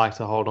tend to like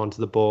to hold on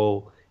to the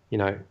ball,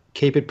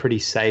 keep it pretty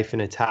safe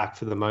in attack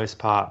for the most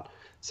part.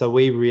 So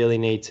we really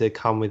need to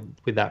come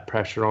with that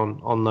pressure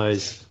on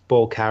those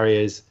ball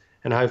carriers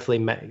and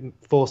hopefully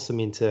force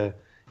them into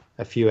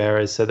a few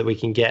errors so that we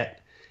can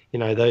get,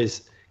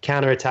 those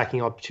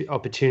counter-attacking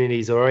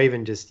opportunities, or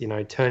even just,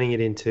 turning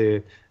it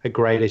into a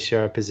greater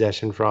share of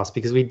possession for us,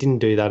 because we didn't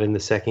do that in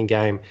the second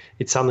game.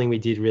 It's something we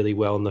did really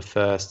well in the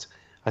first.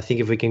 I think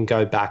if we can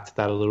go back to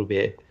that a little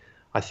bit,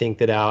 I think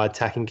that our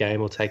attacking game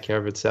will take care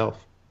of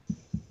itself.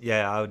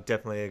 Yeah, I would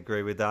definitely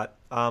agree with that.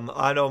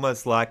 I'd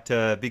almost like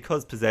to,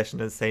 because possession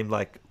has seemed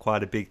like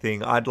quite a big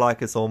thing, I'd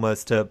like us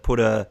almost to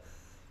put a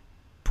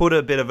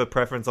bit of a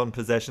preference on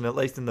possession, at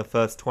least in the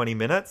first 20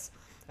 minutes,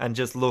 and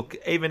just look,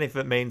 even if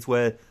it means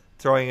we're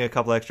throwing a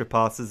couple extra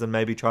passes and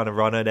maybe trying to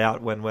run it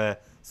out when we're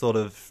sort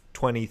of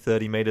 20,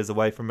 30 metres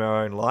away from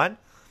our own line.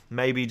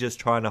 Maybe just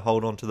trying to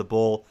hold on to the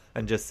ball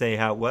and just see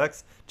how it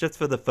works. Just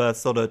for the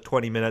first sort of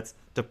 20 minutes,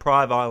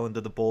 deprive Ireland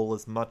of the ball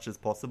as much as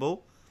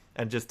possible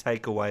and just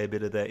take away a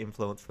bit of their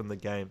influence from the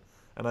game.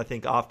 And I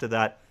think after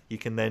that, you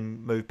can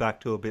then move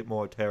back to a bit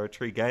more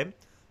territory game.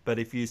 But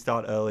if you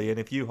start early and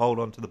if you hold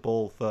on to the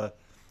ball for,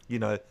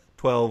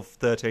 12,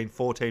 13,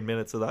 14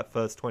 minutes of that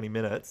first 20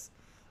 minutes,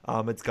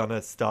 it's going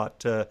to start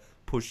to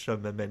push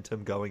some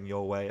momentum going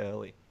your way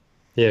early.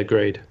 Yeah,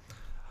 agreed.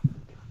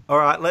 All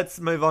right, let's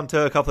move on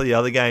to a couple of the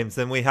other games.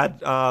 And we had,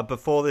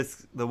 before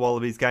this, the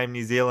Wallabies game,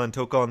 New Zealand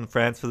took on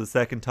France for the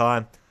second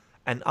time.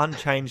 An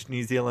unchanged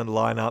New Zealand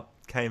lineup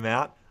came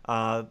out.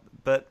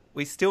 But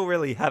we still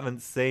really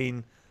haven't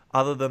seen,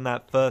 other than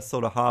that first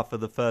sort of half of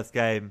the first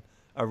game,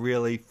 a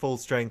really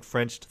full-strength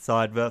French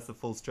side versus a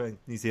full-strength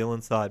New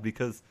Zealand side,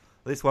 because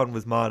this one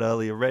was marred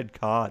early, a red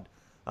card.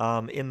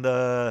 In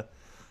the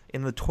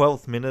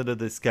 12th minute of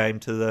this game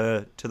to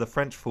the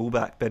French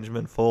fullback,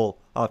 Benjamin Fall,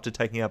 after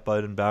taking out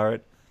Beauden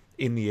Barrett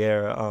in the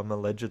air,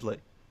 allegedly.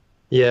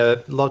 Yeah,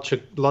 lots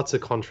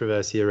of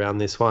controversy around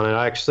this one. And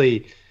I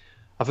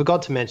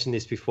forgot to mention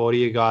this before to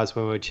you guys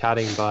when we were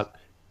chatting, but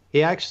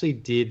he actually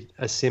did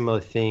a similar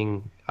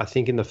thing, I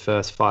think, in the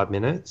first 5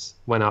 minutes,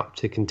 went up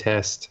to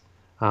contest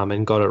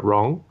and got it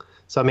wrong.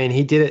 So, I mean,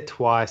 he did it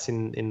twice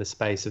in the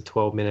space of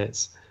 12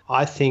 minutes.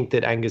 I think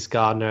that Angus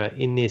Gardner,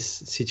 in this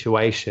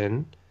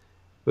situation,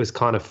 was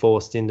kind of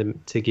forced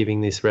into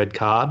giving this red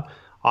card.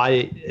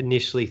 I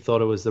initially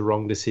thought it was the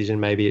wrong decision.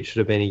 Maybe it should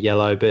have been a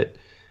yellow, but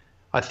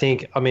I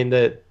think,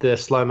 the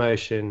slow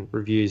motion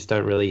reviews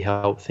don't really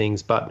help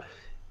things. But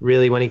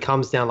really, when he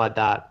comes down like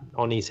that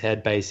on his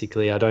head,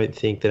 basically, I don't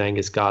think that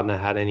Angus Gardner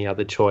had any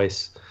other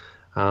choice.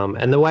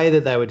 And the way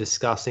that they were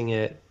discussing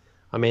it,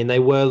 they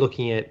were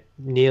looking at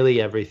nearly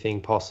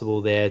everything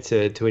possible there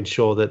to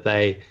ensure that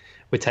they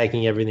were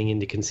taking everything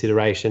into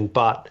consideration.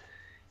 But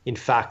in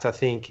fact, I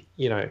think,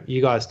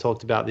 you guys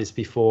talked about this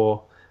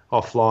before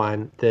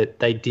offline, that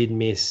they did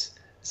miss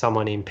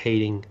someone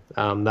impeding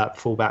that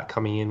fullback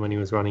coming in when he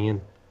was running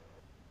in.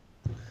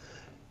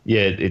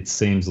 Yeah, it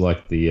seems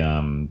like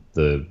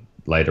the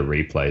later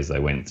replays they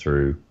went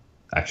through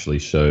actually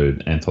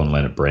showed Anton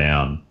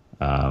Leonard-Brown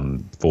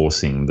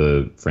forcing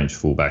the French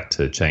fullback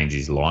to change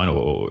his line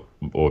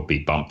or be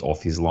bumped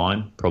off his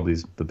line, probably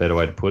is the better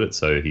way to put it.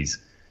 So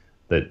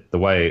the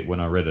way, when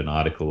I read an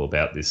article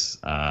about this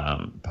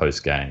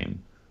post-game,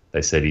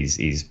 they said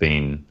he's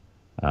been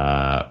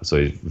so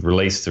he's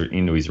released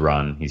into his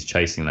run, he's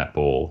chasing that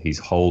ball, he's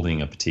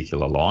holding a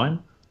particular line.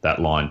 That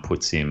line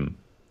puts him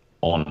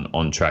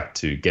on track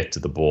to get to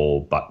the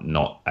ball but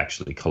not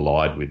actually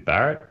collide with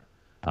Barrett.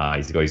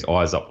 He's got his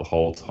eyes up the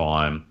whole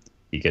time.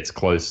 He gets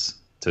close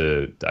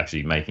to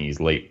actually making his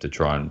leap to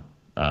try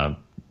and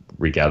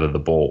regather the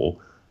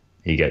ball.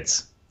 He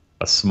gets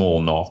a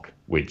small knock,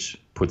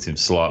 which puts him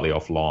slightly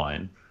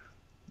offline.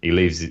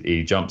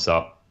 He jumps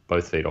up,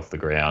 both feet off the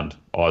ground,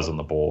 eyes on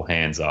the ball,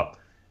 hands up.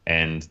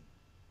 And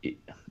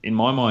in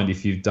my mind,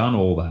 if you've done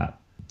all that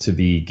to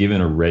be given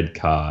a red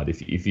card,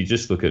 if you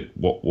just look at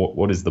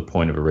what is the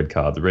point of a red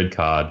card? The red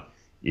card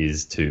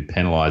is to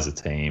penalise a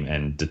team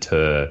and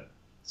deter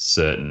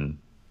certain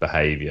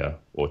behaviour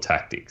or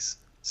tactics.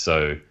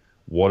 So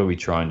what are we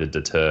trying to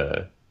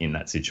deter in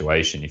that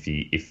situation?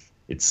 If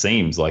it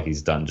seems like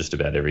he's done just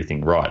about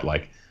everything right,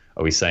 like,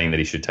 are we saying that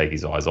he should take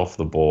his eyes off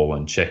the ball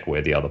and check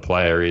where the other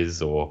player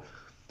is? Or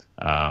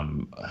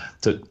I'm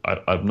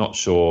not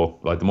sure.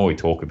 Like, the more we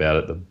talk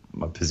about it,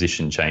 my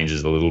position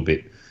changes a little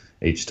bit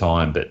each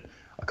time. But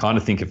I kind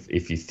of think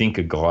if you think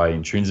a guy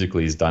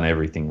intrinsically has done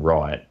everything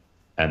right,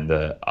 and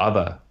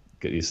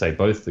you say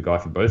the guy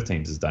from both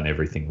teams has done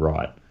everything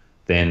right,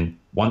 then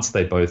once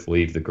they both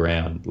leave the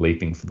ground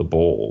leaping for the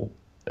ball,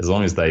 as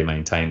long as they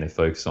maintain their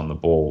focus on the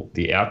ball,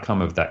 the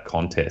outcome of that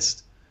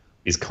contest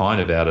is kind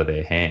of out of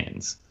their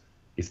hands.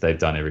 If they've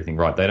done everything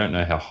right, they don't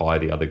know how high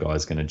the other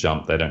guy's going to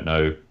jump. They don't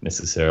know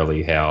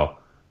necessarily how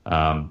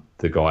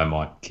the guy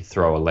might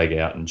throw a leg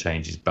out and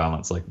change his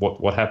balance. Like,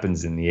 what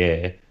happens in the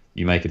air,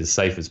 you make it as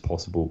safe as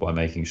possible by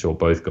making sure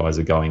both guys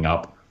are going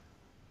up,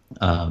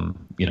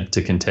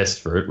 to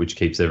contest for it, which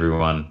keeps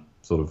everyone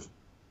sort of,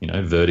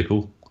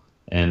 vertical.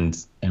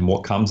 And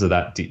what comes of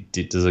that?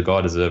 Does a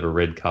guy deserve a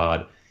red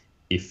card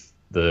if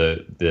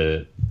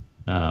the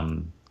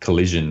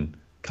collision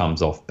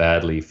comes off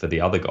badly for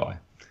the other guy?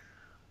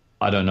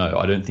 I don't know.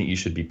 I don't think you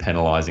should be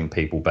penalising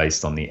people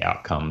based on the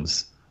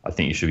outcomes. I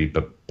think you should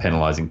be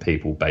penalising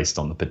people based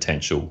on the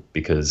potential,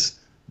 because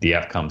the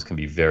outcomes can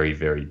be very,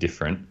 very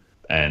different.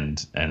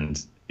 And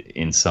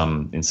in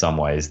some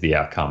ways, the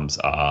outcomes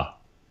are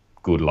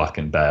good luck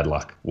and bad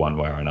luck one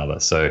way or another.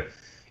 So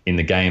in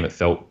the game, it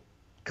felt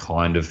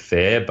kind of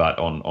fair, but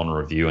on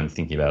review and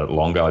thinking about it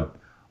longer,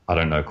 I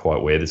don't know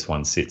quite where this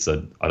one sits.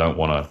 I don't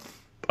want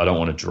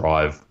to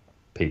drive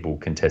people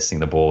contesting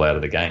the ball out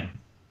of the game.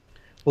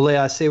 Well,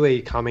 yeah, I see where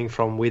you're coming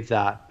from with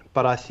that,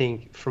 But I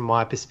think from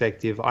my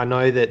perspective, I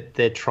know that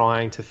they're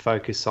trying to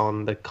focus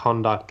on the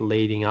conduct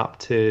leading up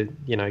to,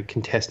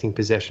 contesting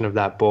possession of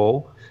that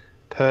ball.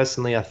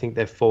 Personally, I think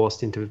they're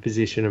forced into a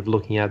position of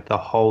looking at the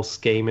whole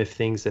scheme of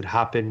things that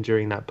happened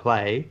during that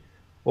play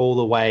all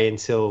the way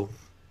until,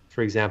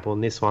 for example,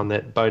 in this one,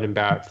 that Beauden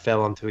Barrett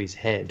fell onto his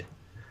head.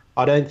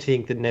 I don't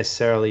think that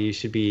necessarily you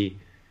should be,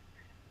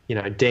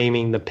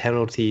 deeming the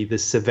penalty, the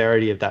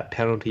severity of that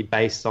penalty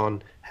based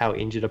on how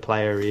injured a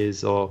player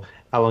is or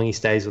how long he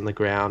stays on the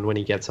ground when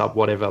he gets up,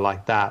 whatever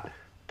like that.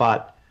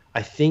 But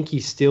I think you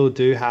still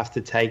do have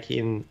to take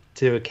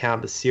into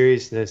account the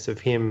seriousness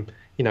of him,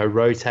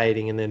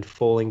 rotating and then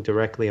falling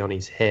directly on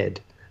his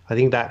head. I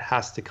think that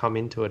has to come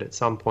into it at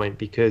some point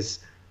because,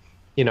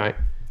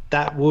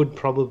 that would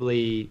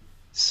probably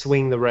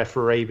swing the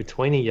referee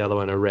between a yellow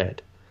and a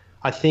red.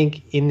 I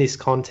think in this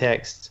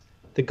context,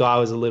 the guy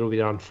was a little bit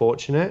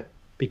unfortunate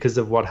because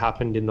of what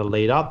happened in the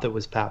lead up that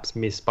was perhaps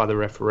missed by the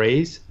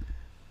referees.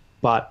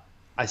 But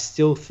I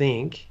still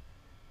think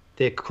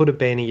there could have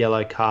been a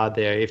yellow card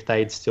there if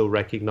they'd still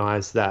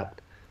recognised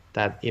that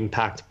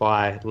impact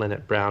by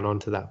Leonard Brown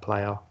onto that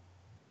player.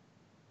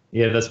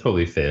 Yeah, that's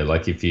probably fair.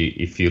 Like if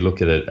you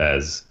look at it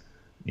as,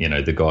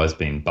 the guy's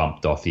been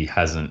bumped off,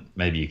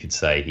 maybe you could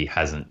say he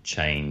hasn't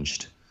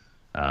changed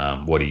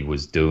what he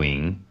was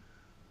doing,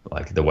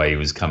 like the way he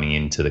was coming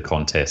into the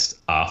contest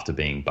after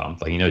being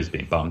bumped. Like he knows he's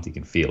been bumped, he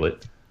can feel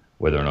it,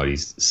 whether or not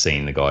he's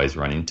seen the guy he's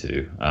run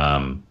into.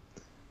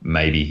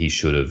 Maybe he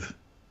should have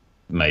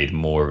made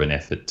more of an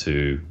effort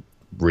to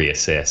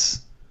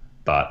reassess,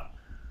 but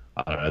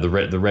I don't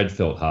know. The red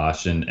felt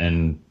harsh,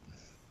 and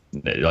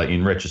like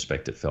in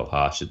retrospect, it felt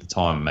harsh. At the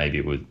time, maybe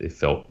it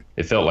felt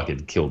like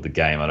it killed the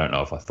game. I don't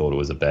know if I thought it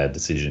was a bad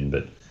decision,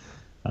 but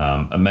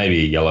and maybe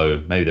a yellow.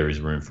 Maybe there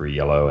is room for a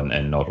yellow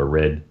and not a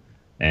red.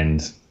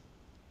 And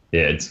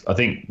yeah, I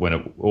think when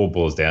it all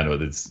boils down to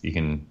it, you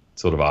can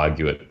sort of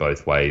argue it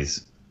both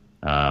ways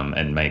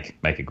and make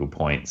a good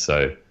point.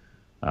 So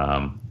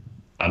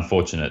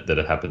unfortunate that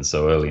it happened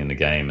so early in the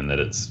game and that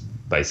it's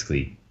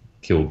basically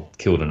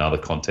killed another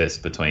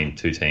contest between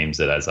two teams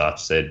that, as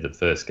Arch said, the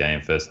first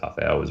half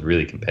hour was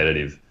really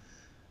competitive,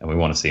 and we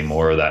want to see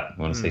more of that.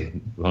 We want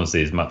to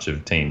see as much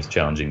of teams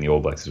challenging the All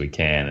Blacks as we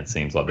can. It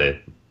seems like they're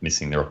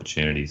missing their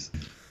opportunities.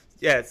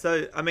 Yeah,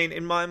 so I mean,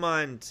 in my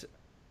mind,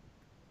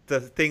 the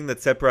thing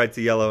that separates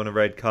a yellow and a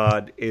red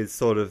card is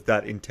sort of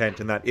that intent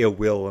and that ill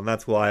will, and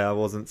that's why I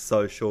wasn't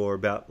so sure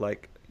about,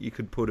 like, you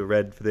could put a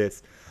red for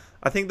this.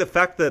 I think the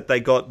fact that they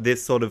got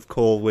this sort of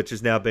call, which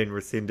has now been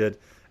rescinded,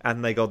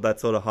 and they got that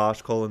sort of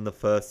harsh call in the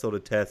first sort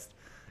of test,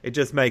 it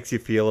just makes you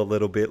feel a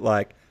little bit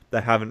like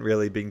they haven't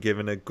really been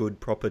given a good,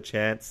 proper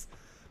chance.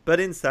 But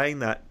in saying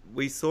that,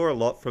 we saw a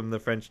lot from the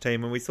French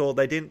team, and we saw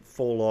they didn't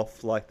fall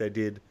off like they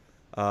did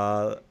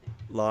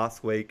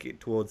last week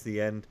towards the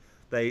end.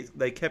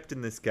 They kept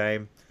in this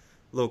game.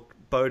 Look,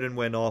 Beauden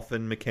went off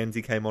and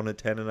Mackenzie came on at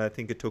 10, and I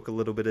think it took a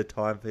little bit of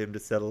time for him to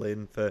settle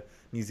in, for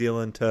New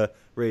Zealand to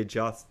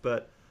readjust.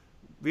 But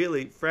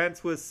really,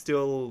 France was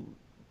still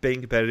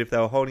being competitive. They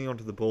were holding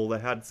onto the ball. They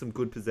had some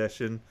good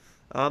possession.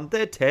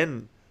 Their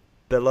 10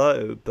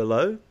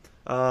 below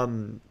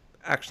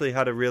actually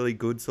had a really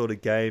good sort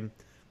of game.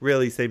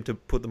 Really seemed to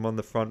put them on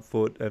the front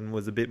foot and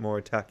was a bit more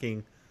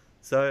attacking.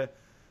 So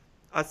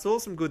I saw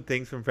some good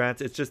things from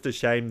France. It's just a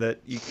shame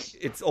that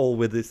it's all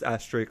with this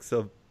asterisk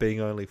of being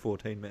only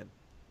 14 men.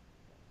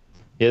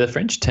 Yeah, the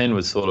French 10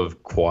 was sort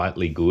of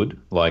quietly good,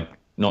 like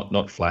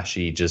not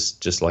flashy,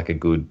 just like a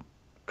good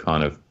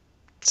kind of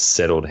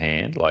settled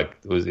hand. Like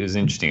it was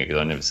interesting because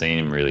I'd never seen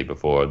him really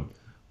before. I'd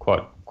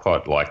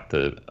quite liked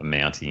the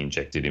amount he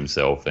injected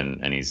himself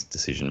and his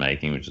decision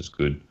making, which is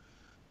good.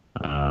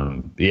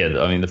 Yeah,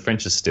 I mean the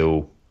French are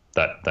still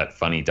that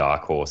funny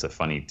dark horse, a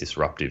funny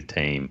disruptive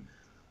team,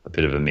 a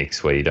bit of a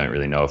mix where you don't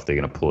really know if they're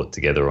going to pull it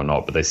together or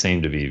not. But they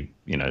seem to be,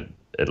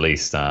 at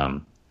least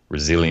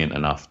resilient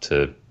enough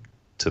to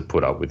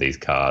put up with these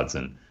cards,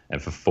 and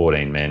for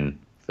 14 men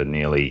for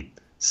nearly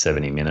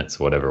 70 minutes,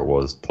 whatever it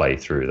was, play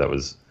through, that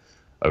was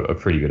a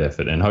pretty good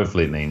effort. And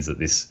hopefully it means that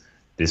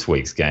this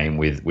week's game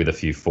with a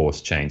few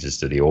forced changes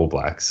to the All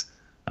Blacks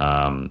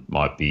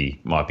might be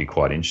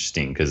quite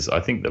interesting, because I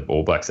think the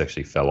All Blacks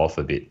actually fell off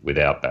a bit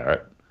without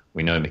Barrett.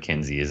 We know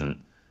Mackenzie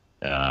isn't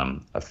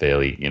a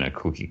fairly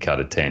cookie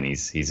cutter 10.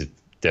 He's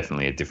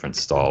definitely a different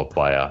style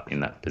player in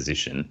that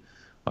position.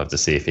 I'll have to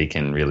see if he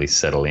can really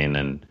settle in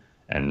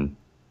and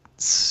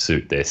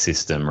suit their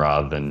system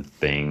rather than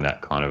being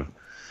that kind of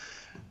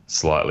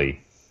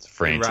slightly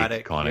frantic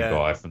erratic, kind of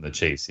guy from the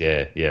Chiefs.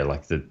 Yeah,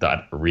 like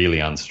that really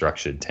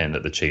unstructured 10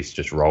 that the Chiefs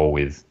just roll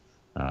with,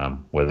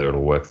 whether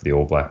it'll work for the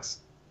All Blacks.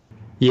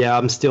 Yeah,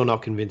 I'm still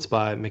not convinced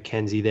by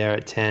Mackenzie there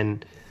at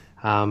 10.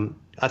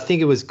 I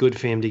think it was good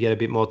for him to get a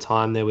bit more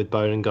time there with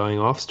Beauden going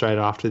off straight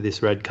after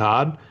this red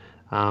card.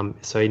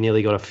 So he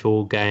nearly got a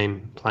full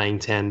game playing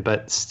 10.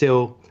 But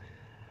still,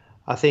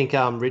 I think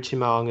Richie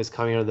Mo'unga is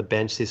coming out of the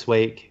bench this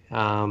week.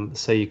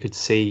 So you could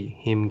see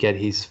him get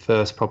his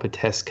first proper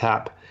test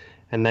cap.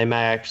 And they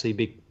may actually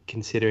be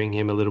considering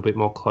him a little bit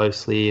more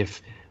closely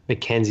if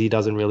Mackenzie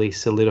doesn't really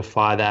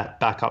solidify that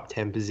backup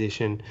 10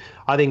 position.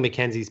 I think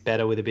Mackenzie's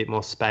better with a bit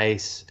more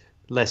space,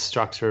 less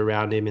structure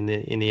around him in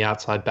the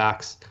outside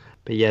backs.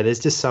 But yeah, there's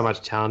just so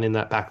much talent in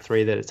that back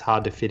three that it's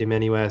hard to fit him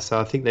anywhere. So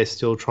I think they're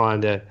still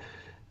trying to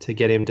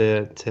get him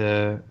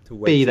to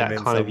be that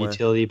kind of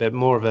utility, but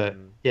more of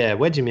a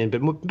wedge him in,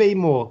 but be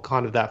more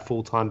kind of that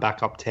full-time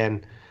backup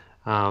 10,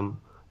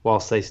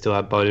 whilst they still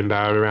have Beauden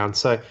Barrett around.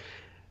 So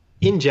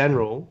in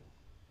general,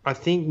 I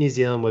think New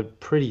Zealand were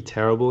pretty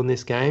terrible in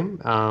this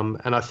game,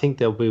 and I think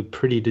they'll be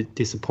pretty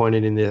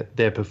disappointed in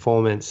their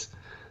performance.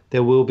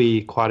 There will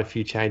be quite a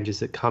few changes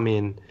that come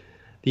in.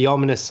 The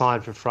ominous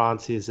sign for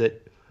France is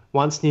that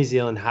once New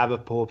Zealand have a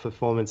poor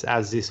performance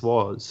as this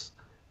was,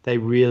 they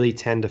really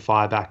tend to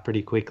fire back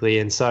pretty quickly.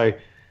 And so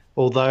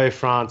although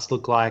France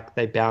looked like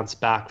they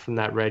bounced back from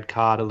that red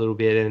card a little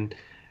bit, and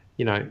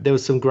there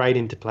was some great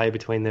interplay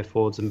between their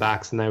forwards and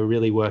backs, and they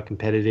really were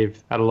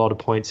competitive at a lot of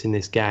points in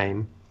this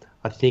game,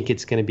 I think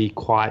it's going to be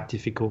quite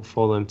difficult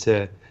for them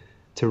to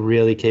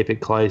really keep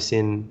it close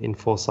in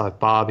Forsyth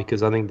Bar,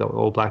 because I think the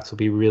All Blacks will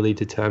be really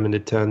determined to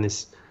turn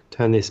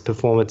this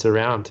performance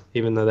around,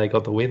 even though they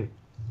got the win.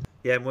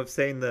 Yeah, and we've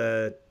seen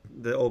the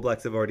All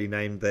Blacks have already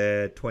named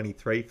their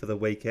 23 for the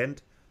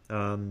weekend,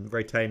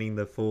 retaining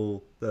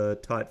the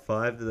tight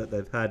five that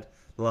they've had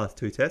the last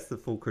two tests, the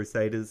full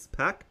Crusaders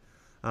pack,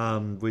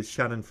 with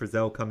Shannon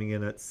Frizzell coming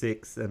in at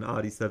 6 and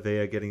Artie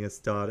Savea getting a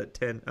start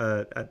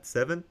at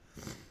 7,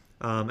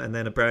 and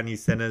then a brand new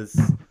centres.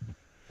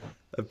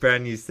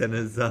 Artie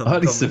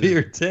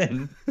Savea at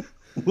 10.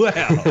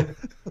 Wow.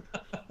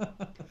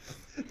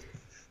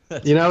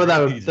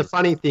 The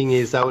funny thing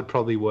is that would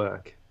probably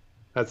work.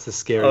 That's the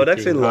scary thing. I would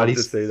actually love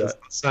to see that.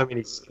 So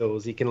many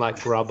skills. He can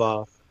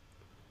grubber.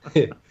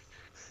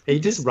 He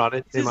just run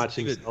it too much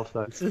himself,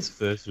 though. It's his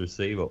first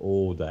receiver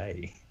all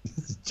day.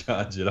 Just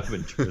charge it up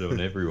and tread on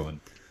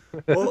everyone.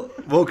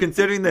 Well,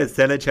 considering their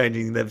centre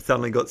changing, they've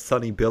suddenly got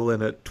Sonny Bill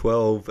in at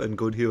 12 and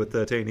Goodhue at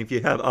 13. If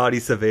you have Artie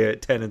Savea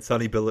at 10 and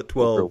Sonny Bill at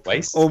 12,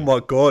 oh my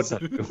God.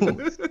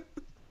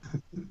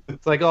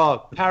 It's like,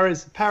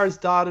 Paris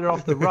darted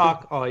off the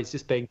ruck. Oh, he's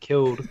just been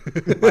killed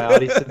by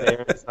Artie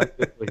Savea. It's like,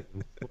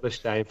 what a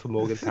shame for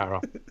Morgan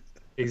Parra.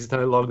 He's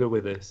no longer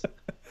with us.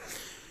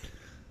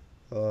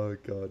 Oh,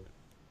 God.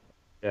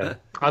 Yeah.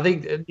 I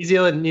think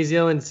New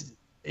Zealand's,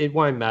 it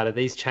won't matter.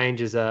 These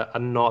changes are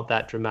not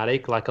that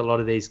dramatic. Like, a lot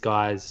of these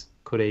guys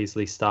could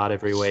easily start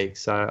every week.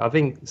 So I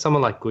think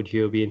someone like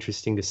Goodhue will be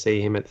interesting to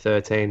see him at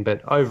 13.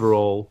 But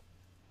overall,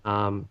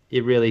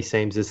 it really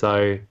seems as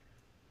though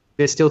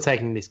they're still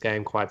taking this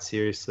game quite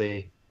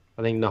seriously.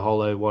 I think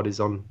Naholo is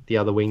on the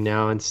other wing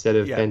now instead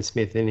of Ben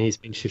Smith, and he's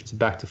been shifted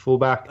back to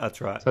fullback.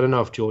 That's right. So I don't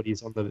know if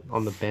Geordie's on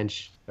the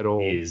bench at all.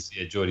 He is.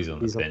 Yeah, Geordie's on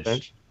the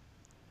bench.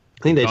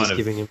 I think they're just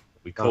giving him.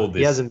 We called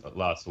this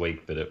last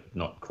week, but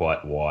not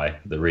quite why.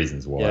 The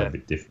reasons why are a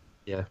bit different.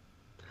 Yeah,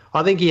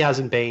 I think he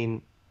hasn't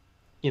been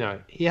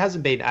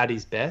at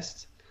his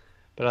best,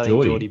 but I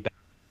think Geordie.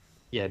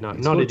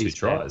 Not at his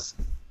tries.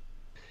 Best.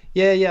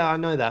 Yeah, I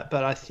know that,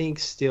 but I think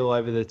still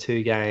over the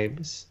two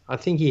games, I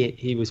think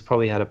he was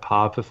probably had a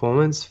par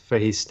performance for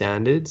his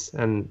standards,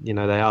 and they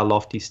are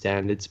lofty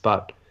standards,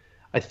 but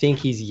I think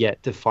he's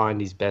yet to find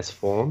his best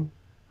form.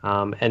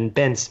 And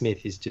Ben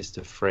Smith is just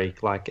a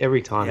freak. Like,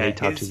 every time he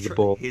touches the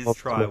ball, his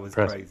try was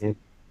crazy.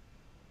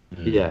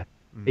 Yeah,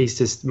 he's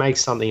just makes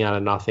something out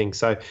of nothing.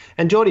 So,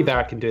 and Geordie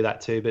Barrett can do that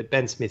too, but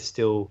Ben Smith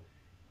still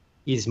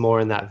is more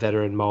in that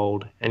veteran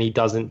mold, and he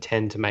doesn't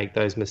tend to make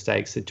those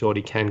mistakes that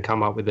Geordie can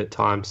come up with at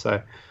times.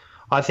 So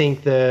I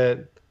think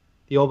the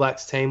All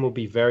Blacks team will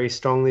be very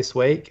strong this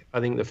week. I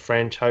think the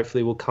French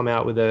hopefully will come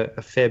out with a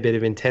fair bit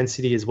of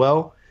intensity as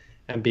well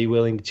and be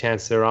willing to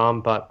chance their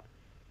arm. But,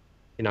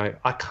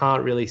 I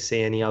can't really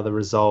see any other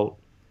result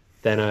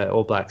than an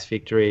All Blacks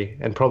victory,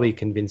 and probably a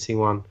convincing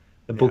one.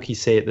 The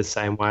bookies see it the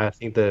same way. I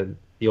think the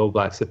All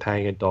Blacks are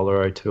paying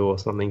 $1.02 or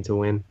something to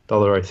win,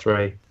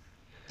 $1.03.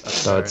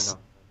 So it's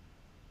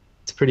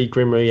a pretty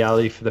grim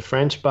reality for the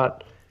French,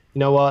 but you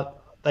know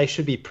what? They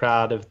should be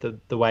proud of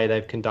the way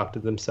they've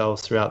conducted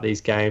themselves throughout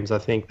these games. I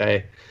think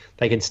they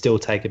can still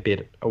take a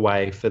bit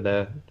away for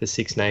the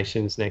Six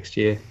Nations next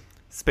year.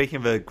 Speaking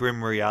of a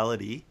grim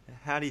reality,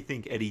 how do you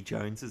think Eddie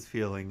Jones is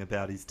feeling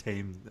about his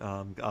team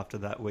after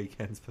that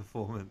weekend's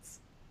performance?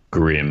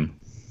 Grim.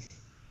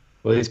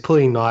 Well, he's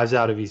pulling knives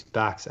out of his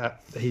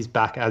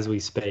back as we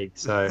speak.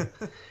 So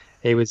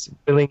he was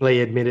willingly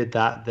admitted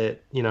that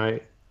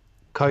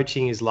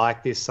coaching is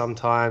like this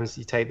sometimes.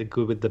 You take the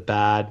good with the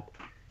bad.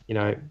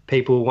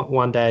 People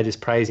one day are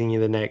just praising you,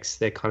 the next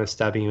they're kind of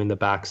stabbing you in the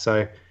back.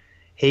 So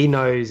he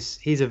knows,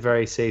 he's a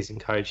very seasoned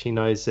coach. He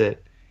knows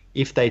that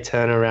if they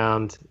turn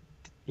around,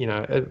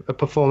 a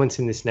performance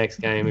in this next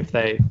game, if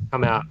they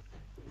come out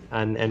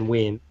and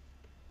win,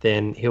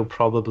 then he'll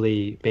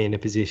probably be in a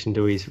position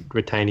to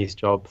retain his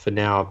job for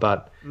now.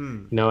 But,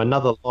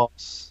 another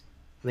loss,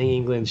 I think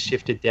England's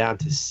shifted down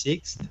to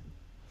 6th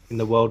in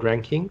the world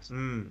rankings.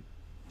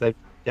 They've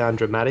down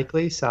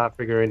dramatically. South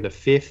Africa are into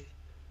 5th.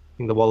 I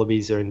think the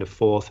Wallabies are into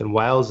 4th, and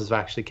Wales has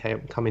actually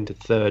come into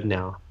 3rd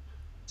now.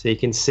 So you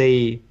can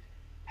see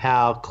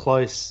how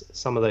close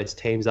some of those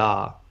teams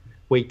are.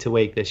 Week to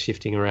week, they're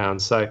shifting around.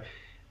 So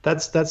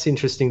that's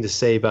interesting to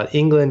see. But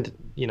England,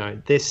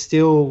 they're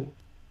still,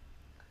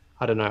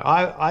 I don't know.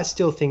 I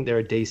still think they're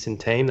a decent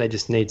team. They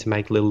just need to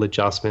make little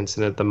adjustments.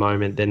 And at the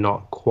moment, they're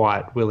not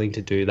quite willing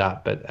to do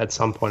that. But at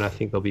some point, I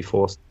think they'll be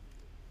forced.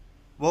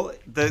 Well,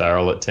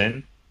 Farrell at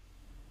 10?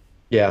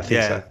 Yeah, I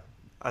think so.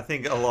 I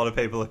think a lot of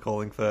people are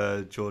calling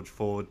for George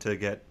Ford to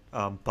get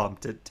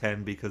bumped at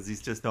 10 because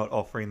he's just not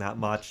offering that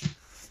much.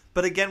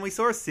 But again, we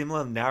saw a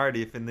similar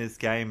narrative in this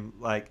game.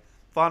 Like,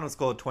 final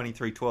score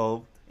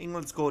 23-12.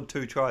 England scored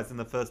 2 tries in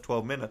the first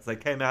 12 minutes. They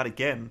came out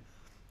again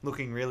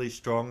looking really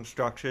strong,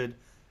 structured,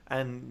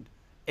 and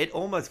it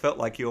almost felt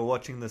like you were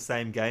watching the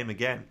same game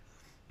again.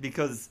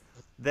 Because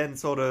then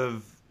sort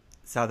of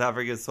South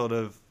Africa sort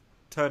of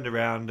turned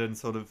around and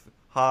sort of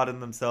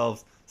hardened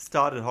themselves,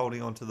 started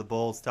holding onto the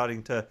ball,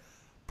 starting to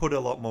put a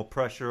lot more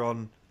pressure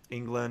on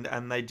England,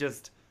 and they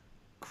just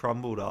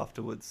crumbled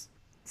afterwards.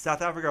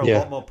 South Africa, a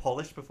lot more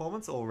polished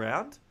performance all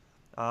round.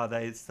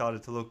 They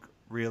started to look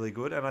really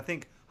good, and I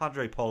think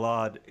Andre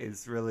Pollard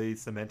is really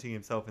cementing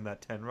himself in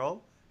that 10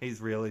 role. He's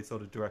really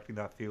sort of directing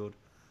that field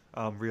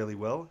really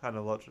well. Had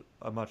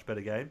a much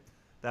better game.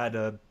 They had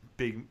a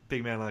big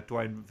man like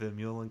Dwayne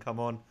Vermeulen come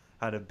on,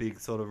 had a big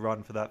sort of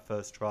run for that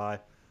first try,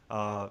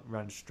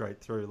 ran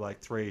straight through like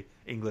 3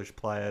 English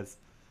players.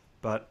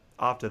 But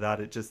after that,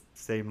 it just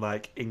seemed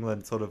like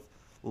England sort of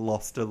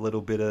lost a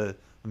little bit of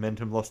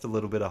momentum, lost a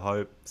little bit of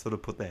hope, sort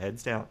of put their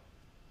heads down.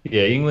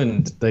 Yeah,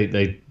 England,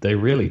 they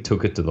really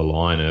took it to the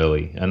line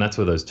early, and that's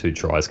where those 2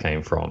 tries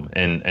came from.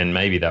 And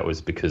maybe that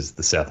was because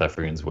the South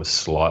Africans were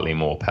slightly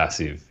more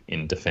passive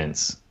in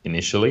defence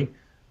initially,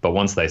 but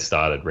once they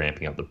started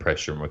ramping up the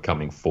pressure and were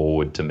coming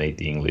forward to meet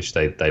the English,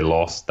 they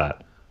lost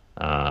that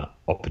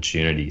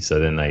opportunity. So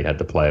then they had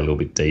to play a little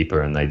bit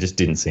deeper, and they just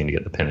didn't seem to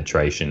get the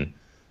penetration.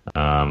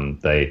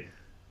 I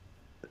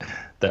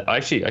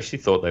actually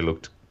thought they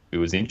looked. It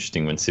was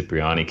interesting when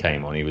Cipriani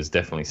came on. He was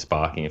definitely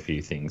sparking a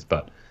few things,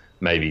 but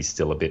maybe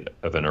still a bit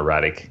of an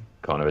erratic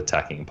kind of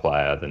attacking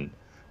player than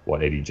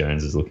what Eddie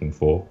Jones is looking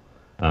for.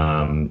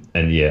 And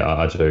yeah,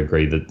 I do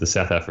agree that the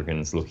South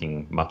Africans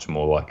looking much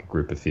more like a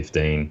group of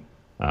 15,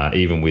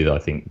 even with, I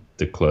think,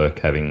 de Klerk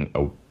having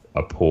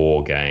a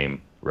poor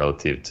game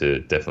relative to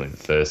definitely the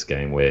first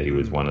game where he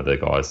was one of the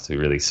guys who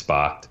really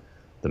sparked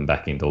them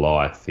back into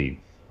life. He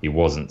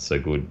wasn't so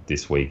good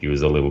this week. He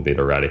was a little bit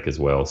erratic as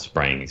well,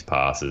 spraying his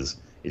passes.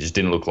 It just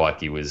didn't look like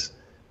he was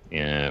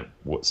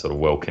sort of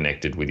well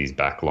connected with his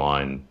back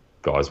line.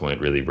 Guys weren't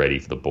really ready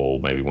for the ball,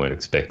 maybe weren't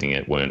expecting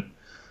it, weren't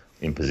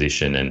in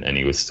position, and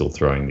he was still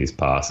throwing these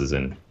passes,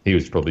 and he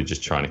was probably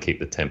just trying to keep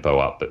the tempo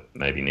up, but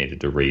maybe needed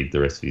to read the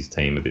rest of his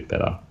team a bit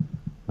better.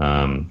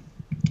 I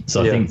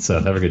think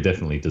South Africa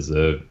definitely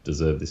deserved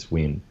this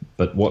win.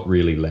 But what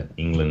really let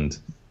England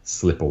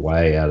slip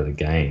away out of the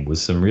game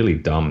was some really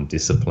dumb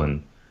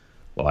discipline.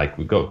 Like,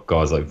 we've got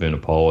guys like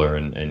Vunipola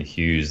and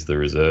Hughes, the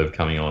reserve,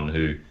 coming on,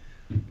 who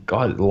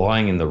guys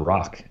lying in the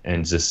ruck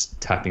and just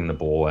tapping the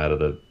ball out of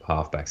the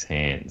halfback's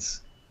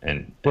hands.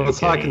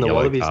 It's like in the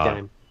Wallabies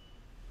game.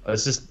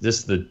 It's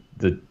just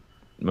the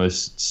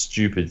most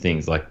stupid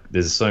things. Like,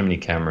 there's so many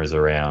cameras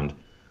around.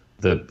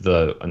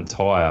 The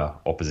entire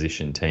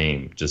opposition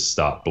team just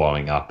start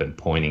blowing up and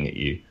pointing at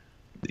you.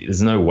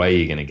 There's no way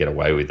you're going to get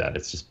away with that.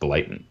 It's just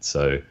blatant.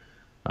 So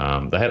I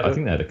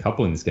think they had a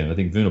couple in this game. I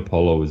think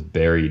Vunipola was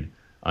buried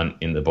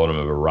in the bottom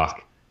of a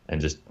ruck and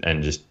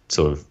just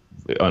sort of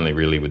only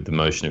really with the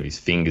motion of his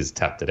fingers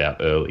tapped it out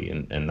early,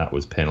 and that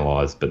was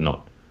penalised but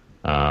not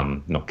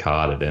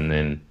carded. And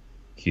then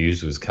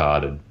Hughes was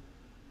carded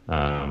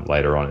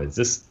later on. It's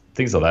just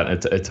things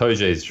like that.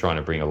 Itoje is trying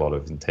to bring a lot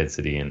of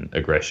intensity and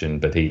aggression,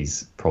 but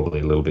he's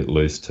probably a little bit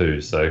loose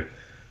too. So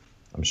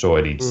I'm sure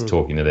Eddie's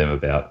talking to them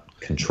about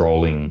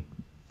controlling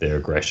their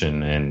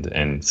aggression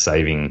and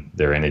saving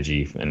their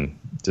energy and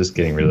just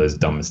getting rid of those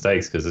dumb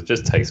mistakes, because it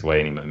just takes away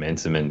any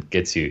momentum and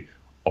gets you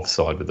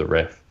offside with the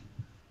ref.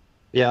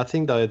 Yeah, I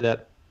think, though,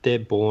 that they're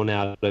born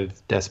out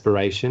of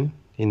desperation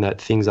in that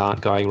things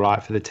aren't going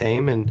right for the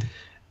team. And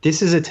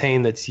this is a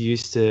team that's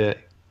used to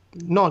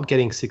not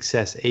getting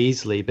success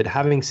easily, but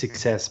having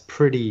success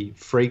pretty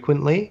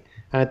frequently.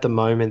 And at the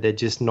moment, they're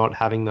just not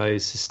having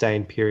those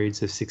sustained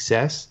periods of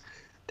success.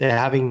 They're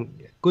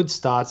having good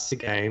starts to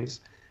games,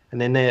 and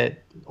then they're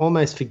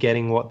almost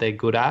forgetting what they're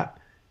good at.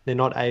 They're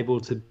not able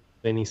to have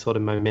any sort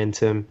of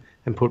momentum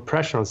and put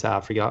pressure on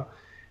South Africa.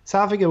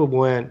 South Africa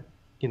weren't,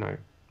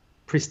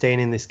 pristine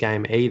in this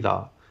game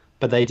either,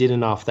 but they did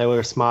enough. They were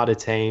a smarter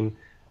team.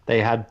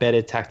 They had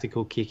better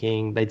tactical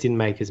kicking. They didn't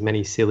make as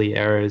many silly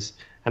errors,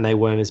 and they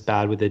weren't as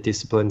bad with their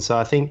discipline. So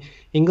I think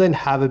England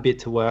have a bit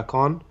to work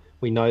on.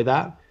 We know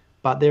that.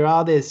 But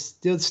there's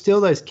still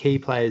those key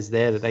players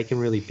there that they can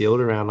really build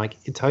around.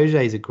 Like,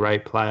 Itoje is a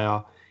great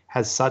player,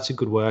 has such a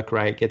good work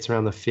rate, gets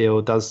around the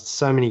field, does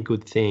so many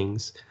good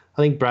things.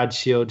 I think Brad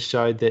Shields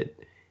showed that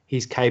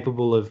he's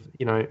capable of,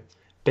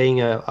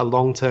 being a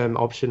long-term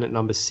option at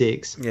number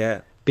 6.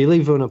 Yeah.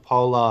 Billy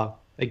Vunipola,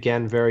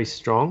 again, very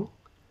strong.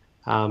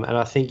 And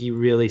I think you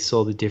really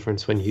saw the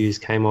difference when Hughes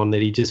came on,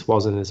 that he just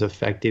wasn't as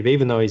effective.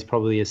 Even though he's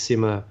probably a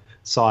similar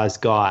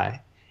sized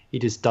guy, he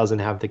just doesn't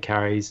have the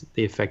carries,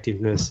 the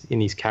effectiveness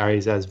in his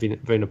carries as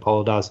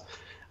Vunipola does.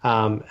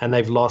 And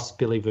they've lost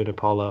Billy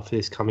Vunipola for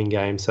this coming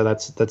game, so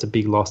that's a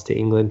big loss to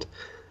England.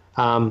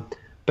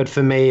 But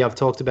for me, I've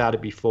talked about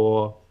it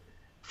before.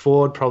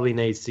 Ford probably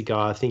needs to go.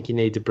 I think you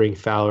need to bring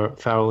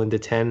Farrell into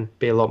 10,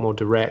 be a lot more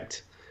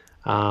direct.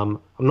 I'm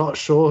not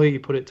sure who you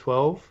put at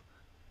 12.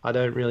 I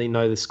don't really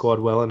know the squad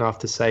well enough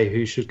to say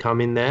who should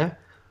come in there.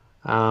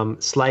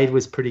 Slade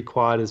was pretty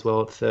quiet as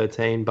well at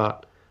 13,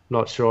 but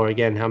not sure,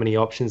 again, how many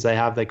options they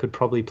have. They could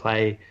probably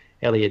play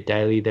Elliot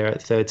Daly there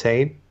at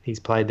 13. He's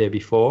played there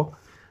before.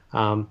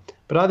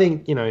 But I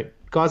think,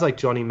 guys like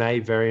Johnny May,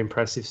 very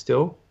impressive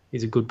still.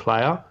 He's a good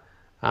player.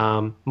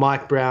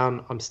 Mike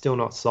Brown, I'm still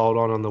not sold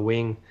on the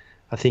wing.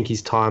 I think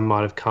his time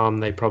might have come.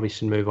 They probably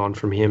should move on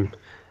from him.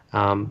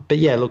 But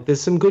yeah, look,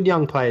 there's some good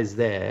young players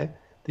there.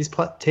 This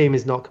team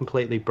is not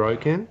completely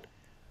broken,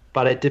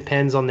 but it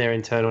depends on their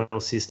internal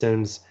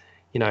systems.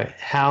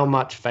 How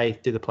much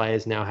faith do the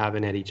players now have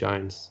in Eddie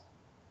Jones?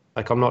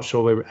 I'm not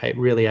sure we're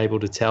really able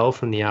to tell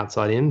from the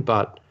outside in,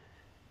 but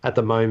at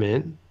the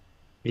moment,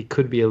 it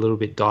could be a little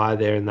bit dire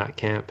there in that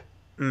camp.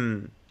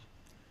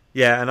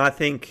 Yeah, and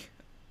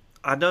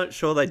I'm not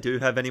sure they do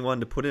have anyone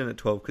to put in at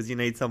 12 because you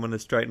need someone to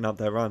straighten up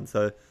their run.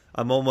 So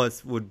I'm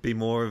almost would be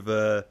more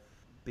of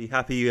be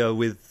happier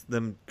with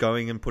them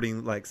going and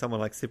putting someone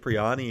like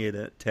Cipriani in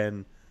at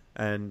 10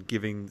 and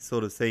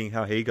seeing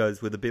how he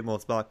goes with a bit more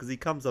spark, because he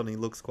comes on, he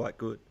looks quite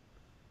good.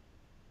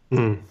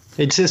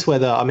 It's just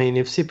whether,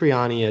 if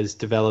Cipriani has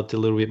developed a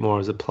little bit more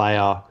as a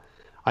player,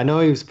 I know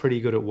he was pretty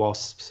good at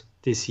Wasps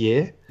this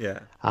year.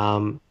 Yeah.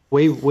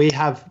 We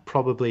have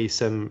probably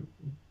some,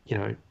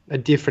 a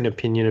different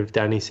opinion of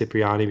Danny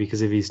Cipriani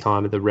because of his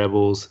time at the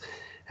Rebels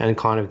and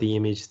kind of the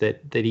image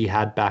that he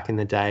had back in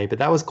the day. But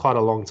that was quite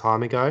a long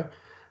time ago.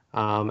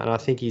 And I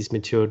think he's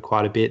matured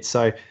quite a bit.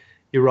 So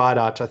you're right,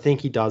 Arch. I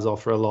think he does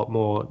offer a lot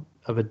more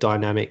of a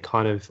dynamic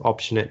kind of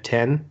option at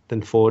 10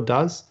 than Ford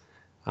does.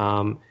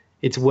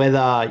 It's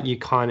whether you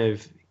kind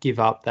of give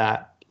up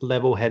that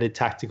level-headed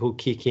tactical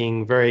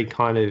kicking, very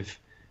kind of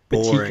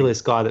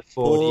meticulous guy that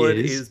Ford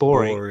is.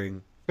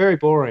 Boring. Very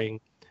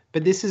boring.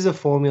 But this is a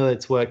formula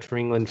that's worked for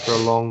England for a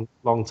long,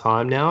 long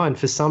time now. And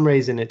for some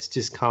reason, it's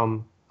just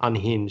come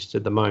unhinged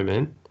at the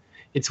moment.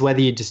 It's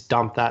whether you just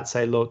dump that,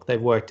 say, look, they've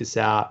worked this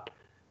out.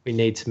 We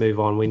need to move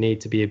on. We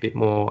need to be a bit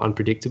more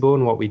unpredictable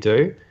in what we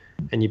do.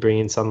 And you bring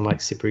in someone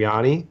like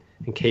Cipriani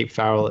and keep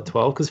Farrell at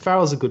 12, because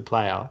Farrell's a good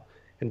player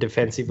and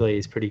defensively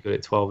he's pretty good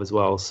at 12 as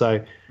well.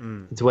 So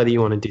it's whether you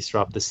want to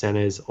disrupt the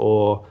centres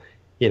or,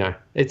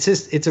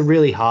 it's a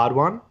really hard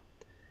one.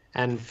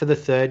 And for the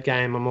third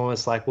game, I'm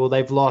almost like, well,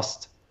 they've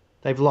lost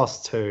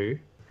 2.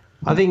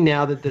 I think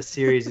now that the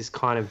series is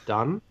kind of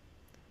done,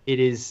 it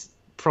is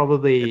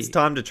probably... It's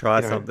time to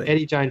try something.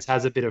 Eddie Jones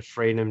has a bit of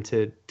freedom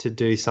to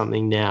do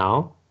something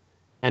now.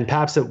 And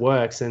perhaps it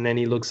works, and then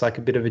he looks like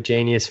a bit of a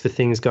genius for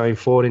things going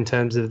forward in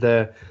terms of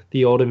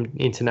the autumn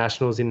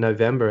internationals in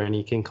November, and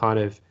he can kind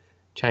of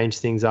change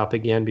things up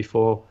again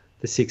before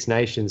the Six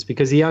Nations,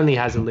 because he only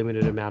has a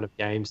limited amount of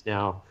games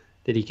now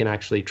that he can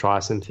actually try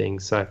some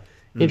things. So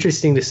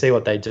interesting to see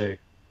what they do.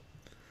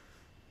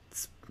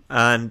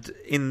 And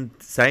in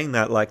saying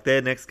that,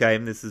 their next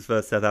game, this is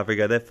versus South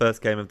Africa. Their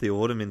first game of the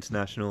autumn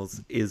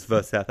internationals is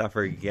versus South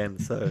Africa again.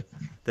 So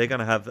they're going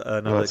to have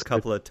another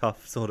couple of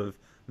tough sort of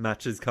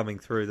matches coming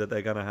through that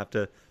they're going to have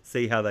to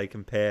see how they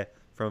compare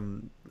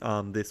from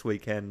this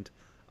weekend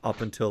up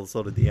until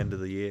sort of the end of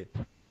the year.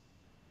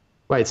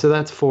 Wait, so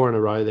that's 4 in a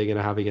row they're going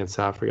to have against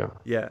South Africa?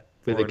 Yeah.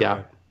 With a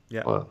gap.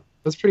 Yeah. Well,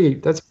 that's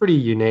pretty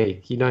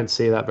unique. You don't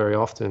see that very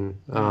often.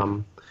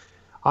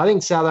 I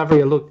think South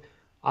Africa, look,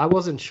 I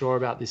wasn't sure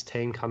about this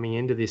team coming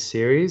into this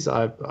series.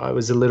 I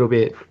was a little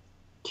bit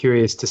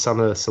curious to some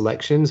of the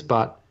selections,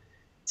 but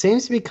it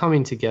seems to be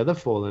coming together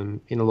for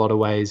them in a lot of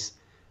ways.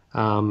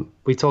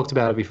 We talked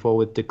about it before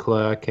with de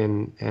Klerk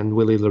and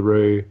Willie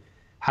LaRue,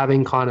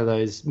 having kind of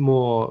those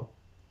more,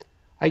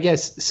 I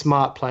guess,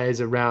 smart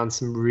players around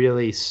some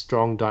really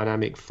strong,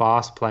 dynamic,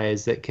 fast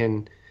players that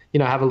can,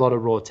 have a lot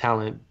of raw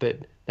talent, but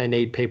they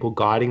need people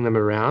guiding them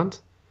around.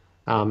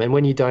 And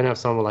when you don't have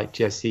someone like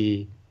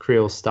Jesse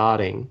Creel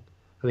starting,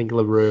 I think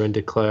LaRue and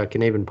de Klerk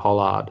and even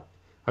Pollard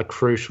are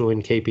crucial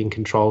in keeping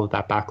control of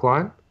that back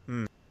line.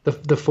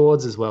 The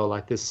forwards as well,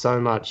 there's so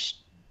much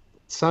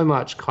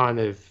kind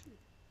of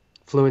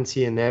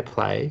fluency in their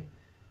play.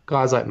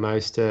 Guys like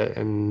Mostert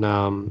and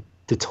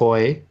du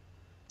Toit,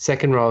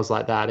 second rows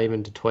like that,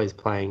 even du Toit's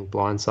playing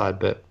blindside,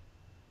 but,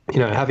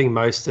 having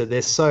Mostert,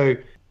 they're so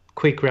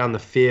quick around the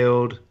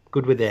field,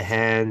 good with their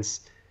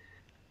hands,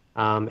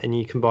 and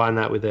you combine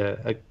that with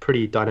a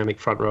pretty dynamic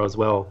front row as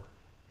well.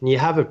 And you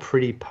have a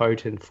pretty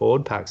potent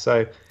forward pack.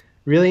 So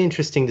really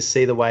interesting to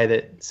see the way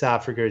that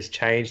South Africa has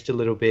changed a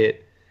little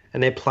bit,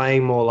 and they're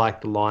playing more like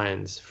the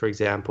Lions, for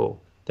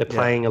example. They're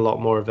playing a lot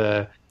more of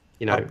a,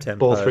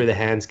 ball through the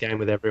hands game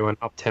with everyone,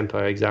 up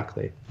tempo,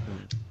 exactly.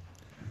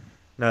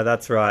 No,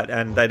 that's right.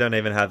 And they don't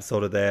even have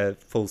sort of their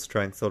full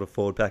strength sort of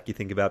forward pack. You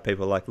think about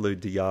people like Lou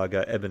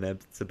Diaga, Eben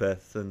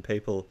Etzebeth, and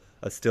people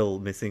are still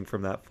missing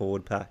from that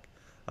forward pack.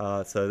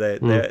 So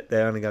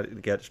they're only going to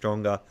get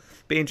stronger.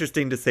 Be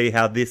interesting to see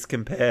how this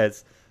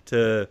compares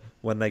to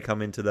when they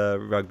come into the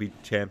Rugby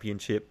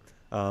Championship,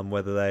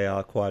 whether they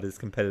are quite as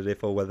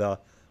competitive or whether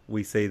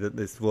we see that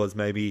this was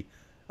maybe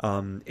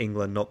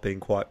England not being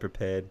quite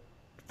prepared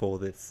for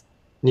this.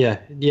 Yeah,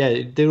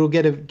 it'll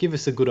give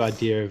us a good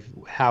idea of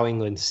how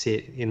England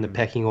sit in the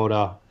pecking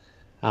order,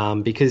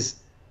 because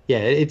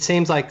it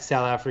seems like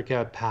South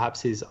Africa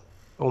perhaps is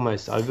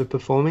almost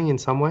overperforming in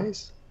some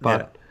ways,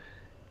 but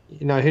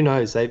who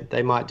knows?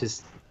 They might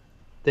just,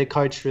 they're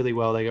coached really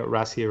well. They got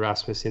Rassie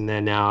Erasmus in there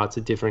now. It's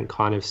a different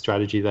kind of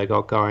strategy they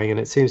got going, and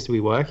it seems to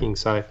be working.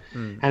 So,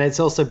 and it's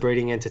also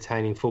breeding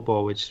entertaining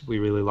football, which we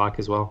really like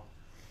as well.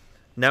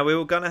 Now, we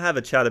were going to have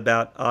a chat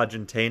about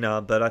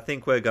Argentina, but I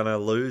think we're going to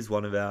lose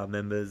one of our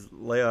members.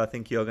 Leo, I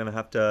think you're going to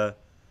have to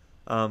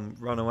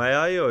run away,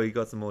 are you, or you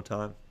got some more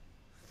time?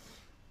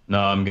 No,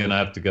 I'm going to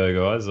have to go,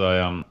 guys.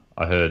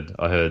 I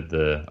heard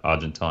the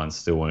Argentines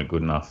still weren't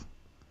good enough.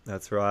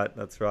 That's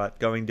right.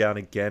 Going down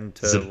again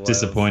to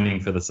disappointing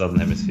for the Southern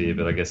Hemisphere,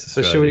 but I guess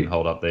Australia didn't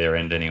hold up their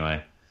end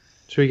anyway.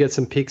 Should we get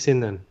some picks in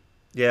then?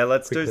 Yeah,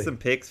 let's do some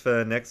picks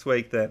for next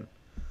week then.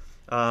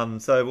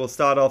 So we'll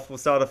start off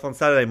on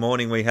Saturday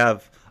morning. We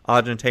have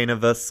Argentina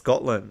versus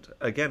Scotland.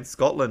 Again,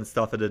 Scotland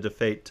suffered a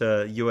defeat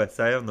to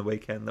USA on the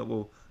weekend that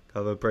we'll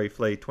cover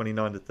briefly,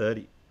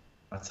 29-30.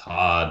 That's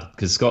hard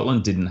because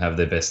Scotland didn't have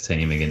their best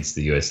team against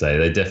the USA.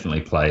 They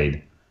definitely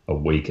played a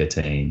weaker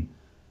team,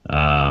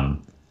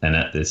 and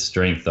at their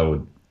strength, I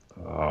would.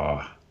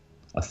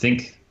 I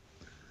think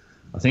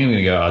I'm going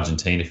to go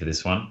Argentina for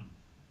this one.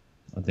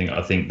 I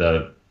think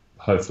that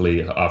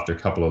hopefully after a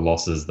couple of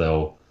losses,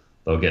 they'll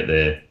get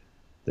their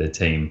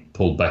team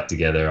pulled back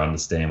together,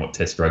 understand what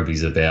Test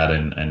rugby's about,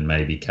 and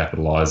maybe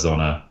capitalise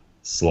on a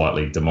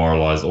slightly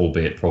demoralised,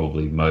 albeit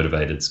probably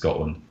motivated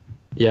Scotland.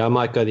 Yeah, I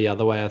might go the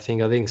other way. I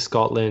think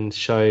Scotland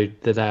showed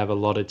that they have a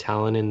lot of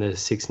talent in the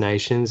Six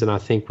Nations, and I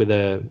think with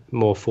a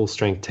more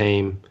full-strength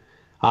team,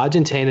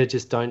 Argentina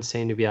just don't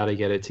seem to be able to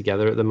get it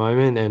together at the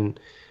moment. And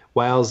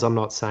Wales, I'm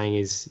not saying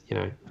is,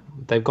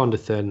 they've gone to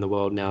third in the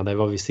world now. They've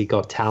obviously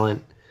got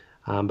talent.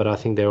 But I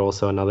think they're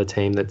also another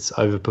team that's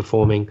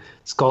overperforming.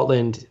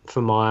 Scotland,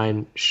 for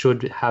mine,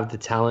 should have the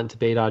talent to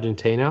beat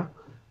Argentina.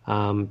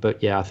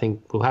 But I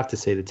think we'll have to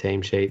see the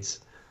team sheets.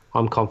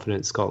 I'm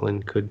confident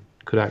Scotland could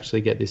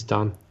actually get this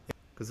done.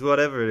 Because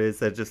whatever it is,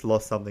 they've just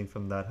lost something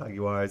from that Huggy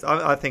Warriors.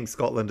 I think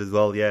Scotland as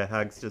well. Yeah,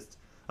 Hags just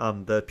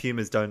the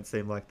Pumas don't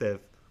seem like they've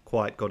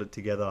quite got it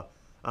together.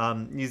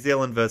 New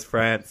Zealand versus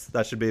France.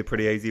 That should be a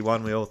pretty easy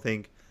one. We all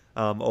think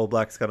All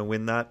Blacks going to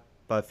win that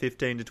by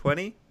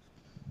 15-20.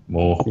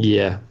 More.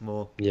 Yeah.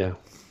 More. Yeah.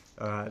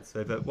 All right.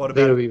 So, but what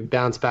about? It'll be a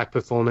bounce back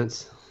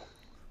performance.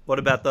 What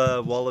about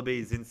the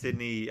Wallabies in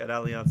Sydney at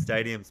Allianz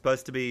Stadium?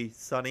 Supposed to be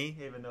sunny,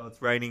 even though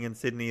it's raining in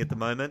Sydney at the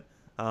moment.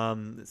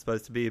 It's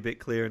supposed to be a bit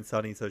clear and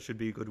sunny, so it should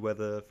be good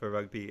weather for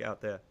rugby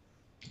out there.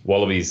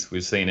 Wallabies,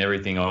 we've seen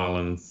everything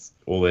Ireland's,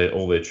 all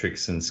their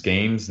tricks and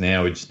schemes.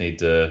 Now we just need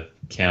to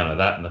counter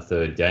that in the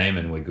third game,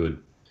 and we're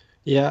good.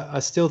 Yeah, I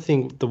still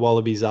think the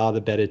Wallabies are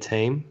the better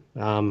team.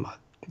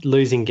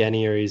 Losing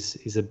Genia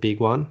is a big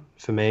one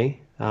for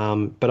me.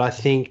 But I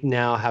think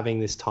now having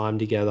this time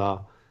together,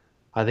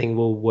 I think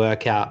we'll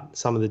work out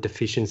some of the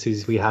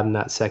deficiencies we had in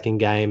that second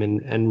game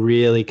and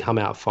really come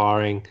out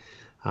firing.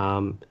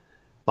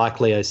 Like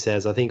Leo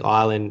says, I think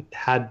Ireland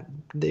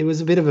it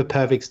was a bit of a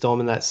perfect storm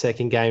in that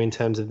second game in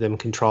terms of them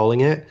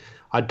controlling it.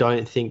 I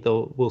don't think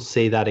we'll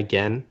see that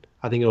again.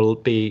 I think it'll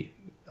be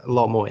a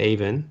lot more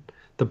even.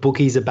 The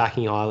bookies are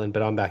backing Ireland,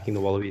 but I'm backing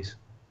the Wallabies.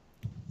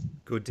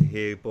 Good to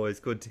hear, boys.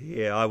 Good to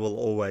hear. I will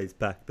always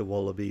back the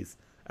Wallabies,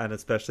 and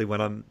especially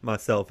when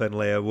myself and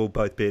Leo will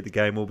both be at the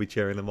game, we'll be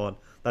cheering them on.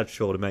 That's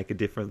sure to make a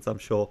difference, I'm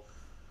sure.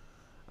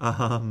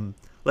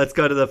 Let's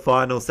go to the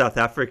final South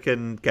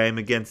African game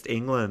against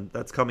England.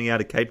 That's coming out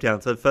of Cape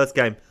Town. So the first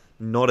game,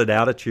 not at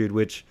altitude,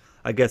 which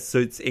I guess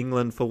suits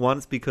England for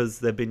once because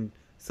they've been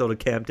sort of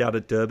camped out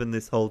at Durban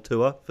this whole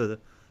tour for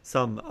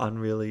some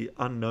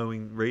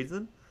unknowing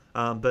reason.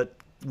 But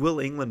will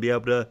England be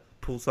able to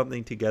pull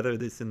something together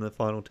in the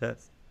final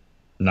test?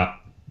 No.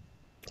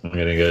 I'm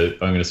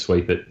gonna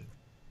sweep it.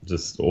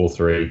 Just all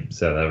three,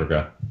 South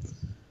Africa.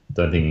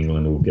 Don't think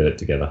England will get it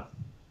together.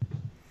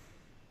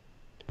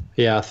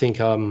 Yeah, I think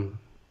I'm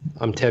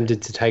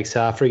tempted to take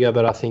South Africa,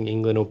 but I think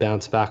England will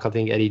bounce back. I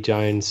think Eddie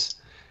Jones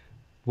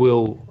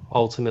will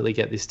ultimately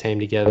get this team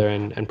together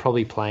and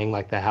probably playing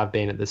like they have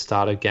been at the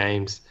start of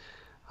games.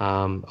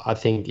 I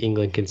think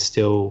England can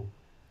still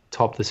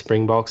top the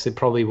Springboks. It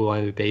probably will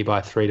only be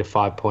by 3 to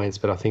 5 points,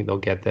 but I think they'll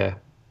get there.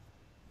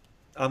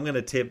 I'm going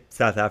to tip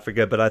South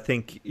Africa, but I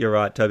think you're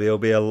right, Toby. It'll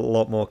be a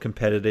lot more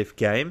competitive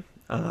game.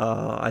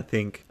 I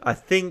think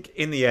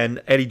in the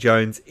end, Eddie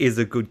Jones is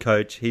a good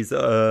coach. He's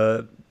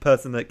a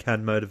person that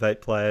can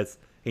motivate players.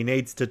 He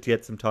needs to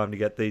get some time to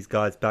get these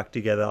guys back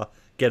together,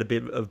 get a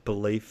bit of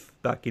belief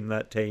back in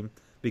that team,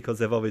 because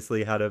they've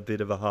obviously had a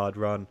bit of a hard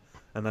run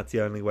and that's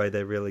the only way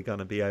they're really going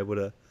to be able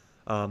to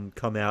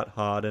come out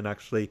hard and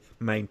actually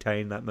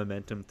maintain that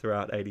momentum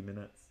throughout 80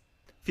 minutes.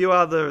 A few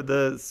other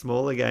the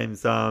smaller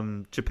games,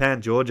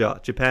 Japan-Georgia.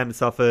 Japan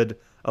suffered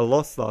a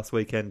loss last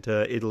weekend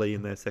to Italy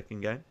in their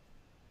second game.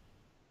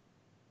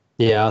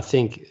 Yeah, I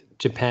think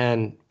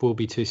Japan will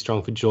be too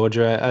strong for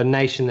Georgia, a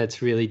nation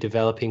that's really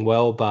developing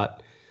well,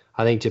 but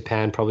I think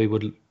Japan probably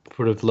would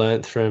have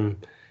learnt from,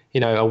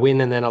 a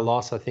win and then a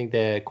loss. I think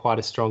they're quite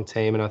a strong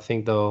team, and I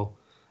think they'll,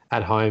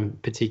 at home,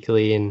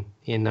 particularly in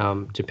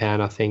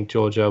Japan, I think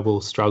Georgia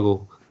will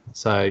struggle.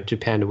 So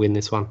Japan to win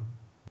this one.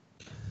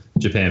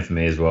 Japan for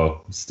me as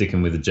well.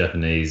 Sticking with the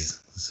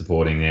Japanese,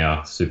 supporting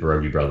our Super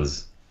Rugby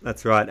brothers.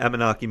 That's right.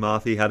 Amanaki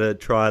Mafi had a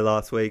try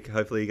last week.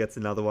 Hopefully he gets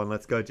another one.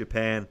 Let's go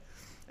Japan.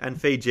 And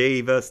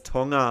Fiji versus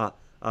Tonga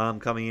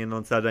coming in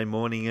on Saturday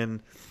morning.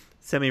 And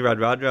Semi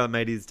Radradra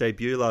made his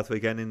debut last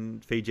weekend in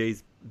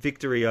Fiji's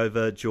victory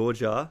over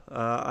Georgia.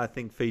 I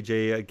think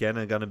Fiji, again,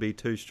 are going to be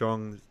too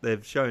strong.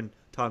 They've shown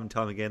time and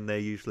time again they're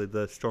usually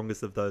the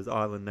strongest of those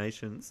island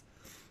nations.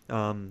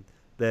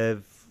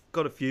 They've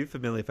got a few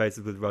familiar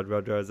faces with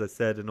Radradra, as I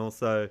said, and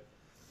also...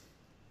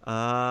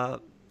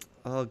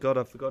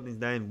 I've forgotten his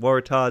name.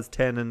 Waratahs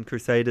 10 and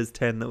Crusaders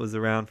 10 that was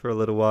around for a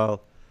little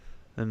while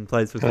and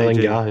plays for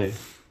Fiji.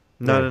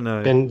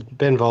 No.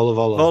 Ben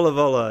Volavola.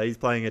 Volavola, he's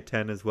playing at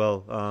 10 as well.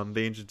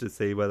 Be interested to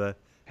see whether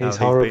he's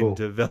been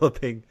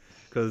developing,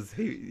 because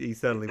he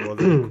certainly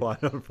wasn't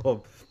quite on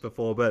form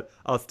before, but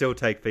I'll still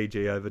take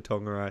Fiji over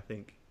Tonga, I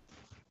think.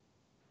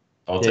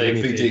 I'll take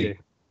Fiji.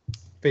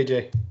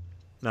 Fiji.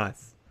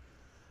 Nice.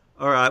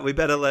 All right, we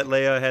better let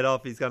Leo head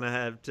off. He's going to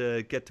have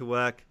to get to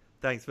work.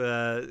 Thanks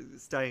for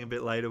staying a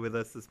bit later with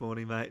us this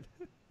morning, mate.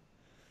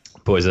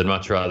 Boys, I'd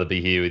much rather be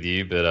here with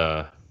you,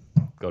 but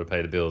got to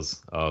pay the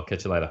bills. I'll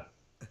catch you later.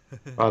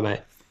 Bye,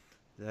 mate.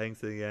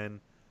 Thanks again.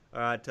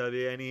 All right,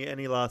 Toby,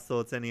 any last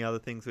thoughts, any other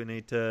things we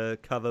need to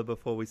cover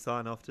before we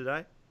sign off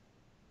today?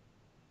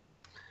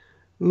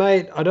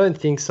 Mate, I don't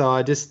think so.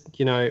 I just,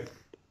 I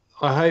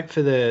hope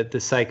for the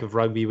sake of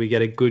rugby we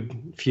get a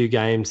good few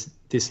games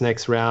this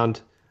next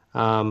round.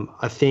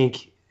 I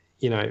think,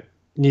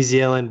 New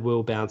Zealand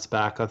will bounce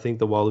back. I think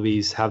the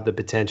Wallabies have the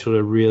potential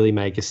to really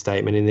make a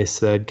statement in this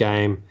third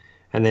game.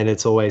 And then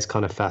it's always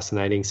kind of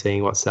fascinating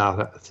seeing what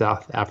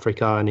South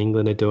Africa and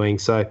England are doing.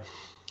 So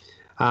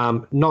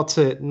not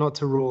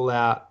to rule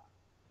out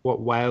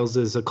what Wales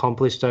has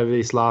accomplished over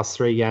these last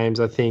three games.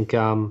 I think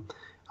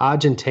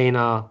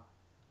Argentina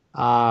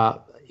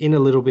are in a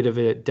little bit of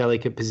a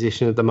delicate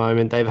position at the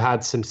moment. They've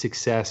had some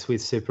success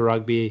with Super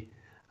Rugby,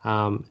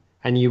 and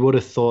you would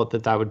have thought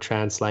that would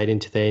translate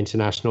into their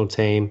international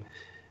team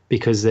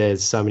because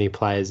there's so many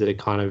players that are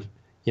kind of,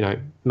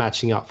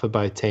 matching up for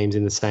both teams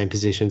in the same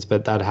positions,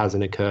 but that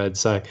hasn't occurred.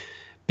 So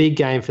big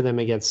game for them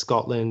against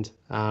Scotland.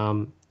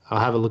 I'll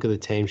have a look at the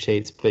team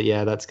sheets, but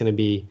yeah, that's going to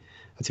be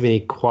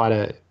quite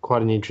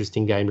an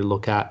interesting game to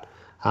look at.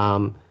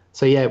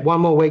 So yeah,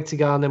 one more week to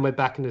go and then we're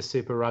back into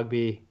Super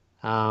Rugby,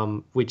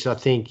 which I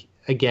think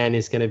again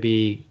is going to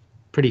be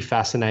pretty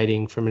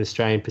fascinating from an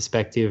Australian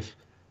perspective.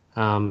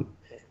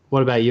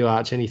 What about you,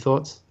 Arch? Any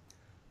thoughts?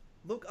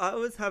 Look, I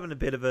was having a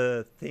bit of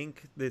a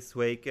think this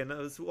week, and it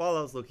was while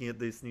I was looking at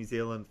this New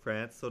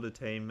Zealand-France sort of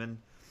team, and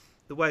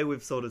the way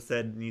we've sort of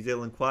said New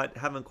Zealand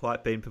haven't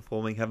quite been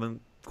performing,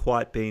 haven't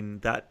quite been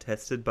that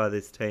tested by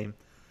this team.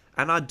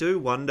 And I do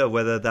wonder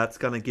whether that's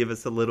going to give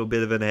us a little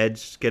bit of an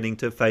edge getting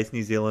to face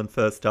New Zealand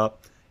first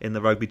up in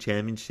the Rugby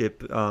Championship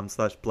 /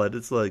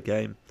 Bledisloe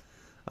game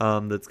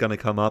that's going to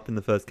come up in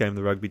the first game of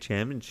the Rugby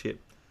Championship.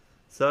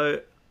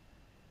 So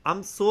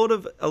I'm sort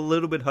of a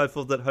little bit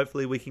hopeful that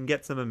hopefully we can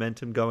get some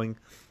momentum going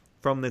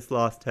from this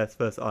last test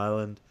versus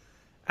Ireland.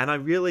 And I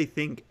really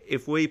think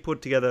if we put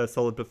together a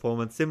solid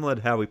performance, similar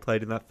to how we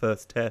played in that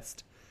first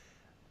test,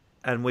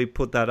 and we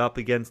put that up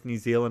against New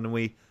Zealand and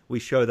we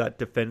show that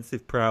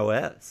defensive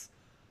prowess,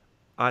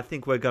 I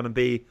think we're going to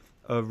be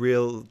a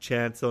real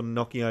chance on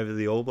knocking over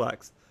the All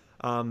Blacks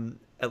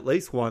at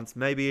least once,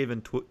 maybe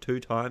even two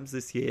times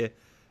this year,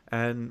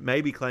 and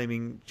maybe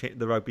claiming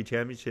the Rugby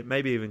Championship,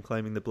 maybe even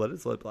claiming the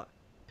Bledisloe Black.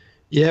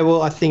 Yeah,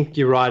 well, I think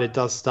you're right. It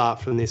does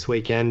start from this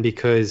weekend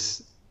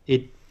because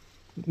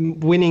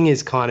winning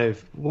is kind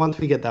of, once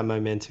we get that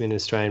momentum in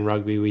Australian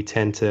rugby, we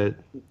tend to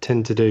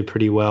do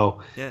pretty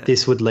well. Yeah.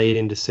 This would lead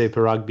into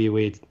Super Rugby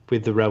with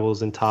the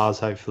Rebels and Tars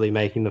hopefully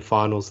making the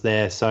finals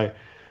there. So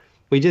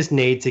we just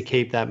need to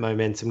keep that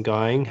momentum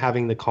going,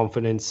 having the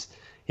confidence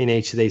in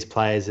each of these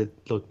players that,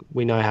 look,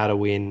 we know how to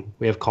win.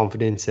 We have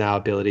confidence in our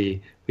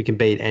ability. We can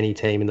beat any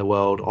team in the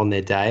world on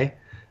their day.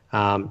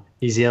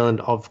 New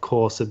Zealand, of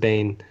course, have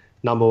been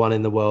number one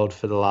in the world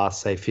for the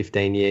last, say,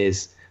 15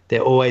 years.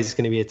 They're always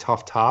going to be a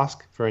tough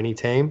task for any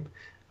team.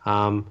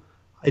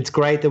 It's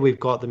great that we've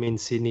got them in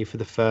Sydney for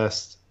the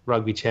first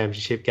Rugby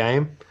Championship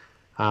game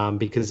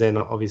because then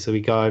obviously we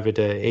go over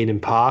to Eden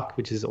Park,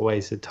 which is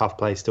always a tough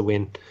place to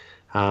win,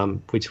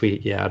 which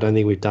I don't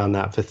think we've done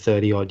that for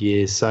 30-odd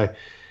years. So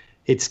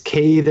it's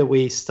key that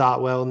we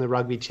start well in the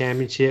Rugby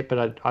Championship,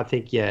 but I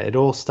think, it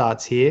all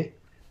starts here.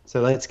 So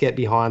let's get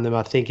behind them.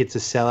 I think it's a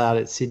sellout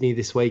at Sydney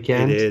this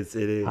weekend. It is.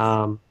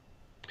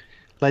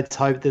 Let's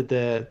hope that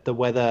the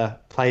weather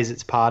plays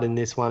its part in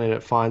this one and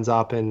it finds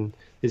up, and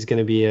there's going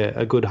to be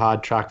a good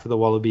hard track for the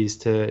Wallabies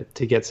to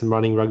get some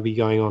running rugby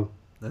going on.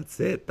 That's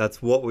it.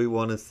 That's what we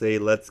want to see.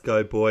 Let's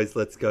go, boys.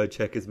 Let's go,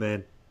 Checkers,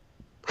 man.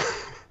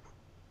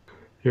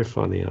 You're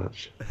funny,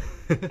 Arch.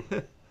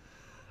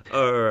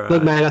 All right.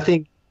 Look, man, I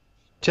think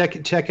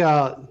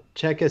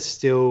Checker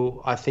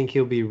still, I think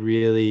he'll be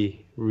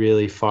really,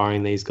 really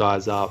firing these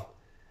guys up.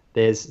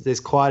 There's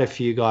quite a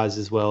few guys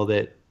as well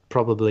that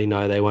probably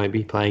know they won't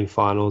be playing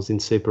finals in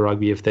Super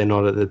Rugby if they're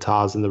not at the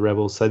Tars and the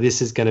Rebels. So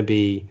this is going to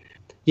be,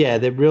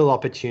 the real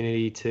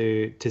opportunity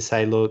to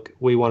say, look,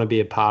 we want to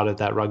be a part of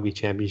that rugby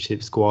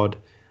championship squad.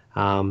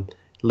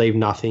 Leave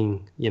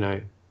nothing,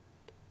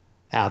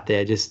 out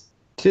there. Just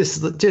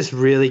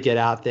really get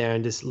out there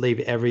and just leave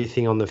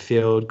everything on the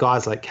field.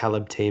 Guys like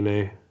Caleb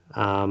Timu,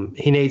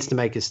 he needs to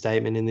make a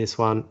statement in this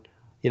one.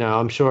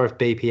 I'm sure if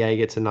BPA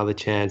gets another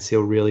chance,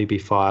 he'll really be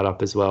fired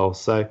up as well.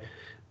 So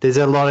there's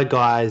a lot of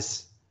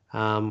guys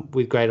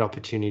with great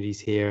opportunities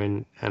here,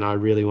 and I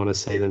really want to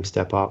see them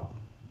step up.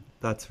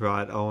 That's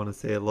right. I want to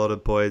see a lot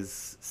of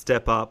boys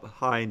step up,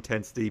 high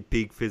intensity,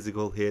 big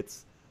physical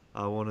hits.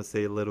 I want to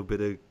see a little bit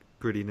of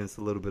grittiness,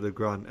 a little bit of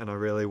grunt, and I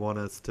really want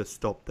us to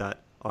stop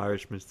that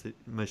Irish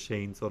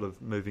machine sort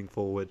of moving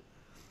forward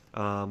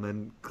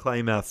and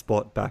claim our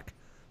spot back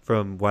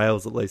from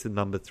Wales, at least at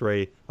number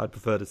 3. I'd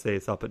prefer to see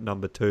us up at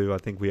number 2. I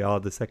think we are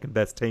the second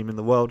best team in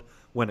the world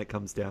when it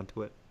comes down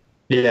to it.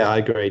 Yeah, I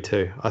agree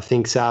too. I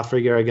think South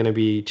Africa are going to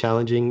be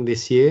challenging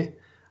this year.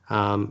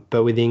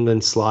 But with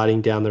England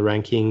sliding down the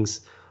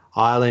rankings,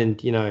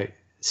 Ireland,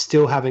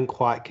 still haven't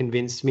quite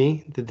convinced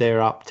me that they're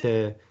up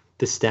to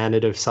the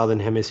standard of Southern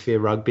Hemisphere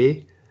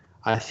rugby.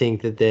 I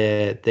think that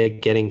they're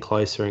getting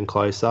closer and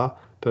closer.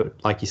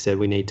 But like you said,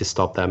 we need to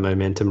stop that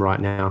momentum right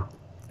now.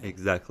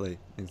 Exactly.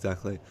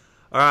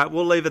 All right,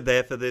 we'll leave it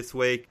there for this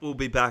week. We'll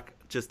be back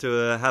just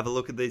to have a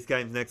look at these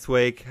games next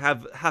week,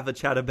 have a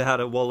chat about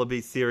a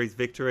Wallaby series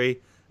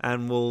victory,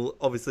 and we'll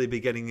obviously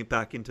be getting it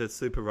back into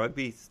Super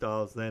Rugby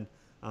styles then.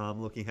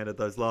 Looking ahead at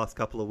those last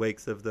couple of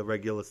weeks of the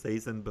regular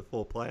season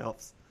before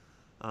playoffs.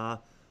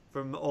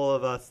 From all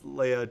of us,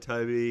 Leo,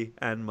 Toby,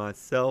 and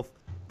myself,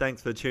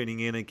 thanks for tuning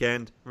in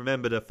again.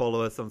 Remember to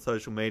follow us on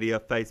social media,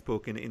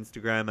 Facebook and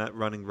Instagram at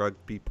Running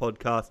Rugby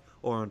Podcast,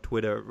 or on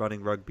Twitter at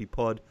Running Rugby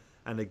Pod.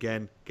 And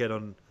again, get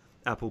on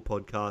Apple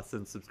Podcasts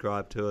and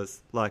subscribe to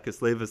us. Like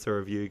us, leave us a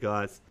review,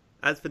 guys.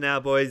 As for now,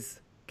 boys,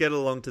 get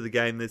along to the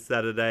game this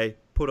Saturday.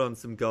 Put on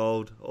some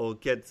gold, or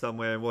get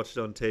somewhere and watch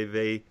it on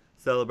TV.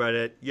 Celebrate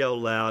it, yell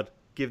loud,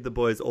 give the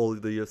boys all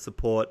of your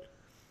support,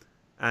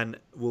 and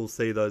we'll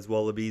see those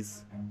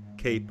Wallabies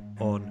keep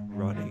on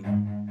running.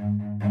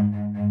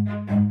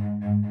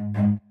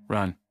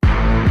 Run.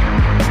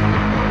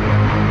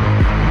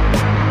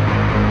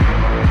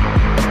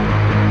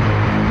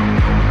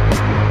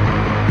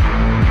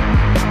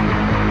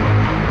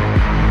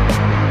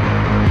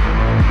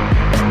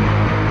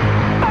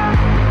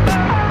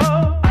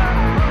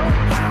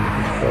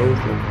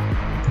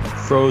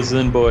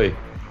 Frozen boy.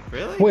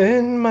 Really?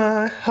 When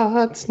my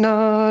heart's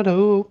not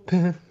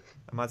open.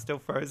 Am I still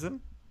frozen?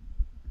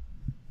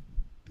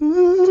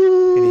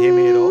 Can you hear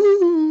me at all?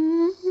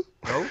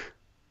 No?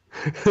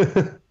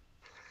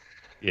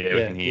 Yeah,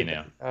 we can hear you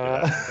now.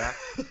 Back?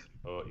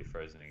 Oh, you're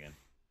frozen.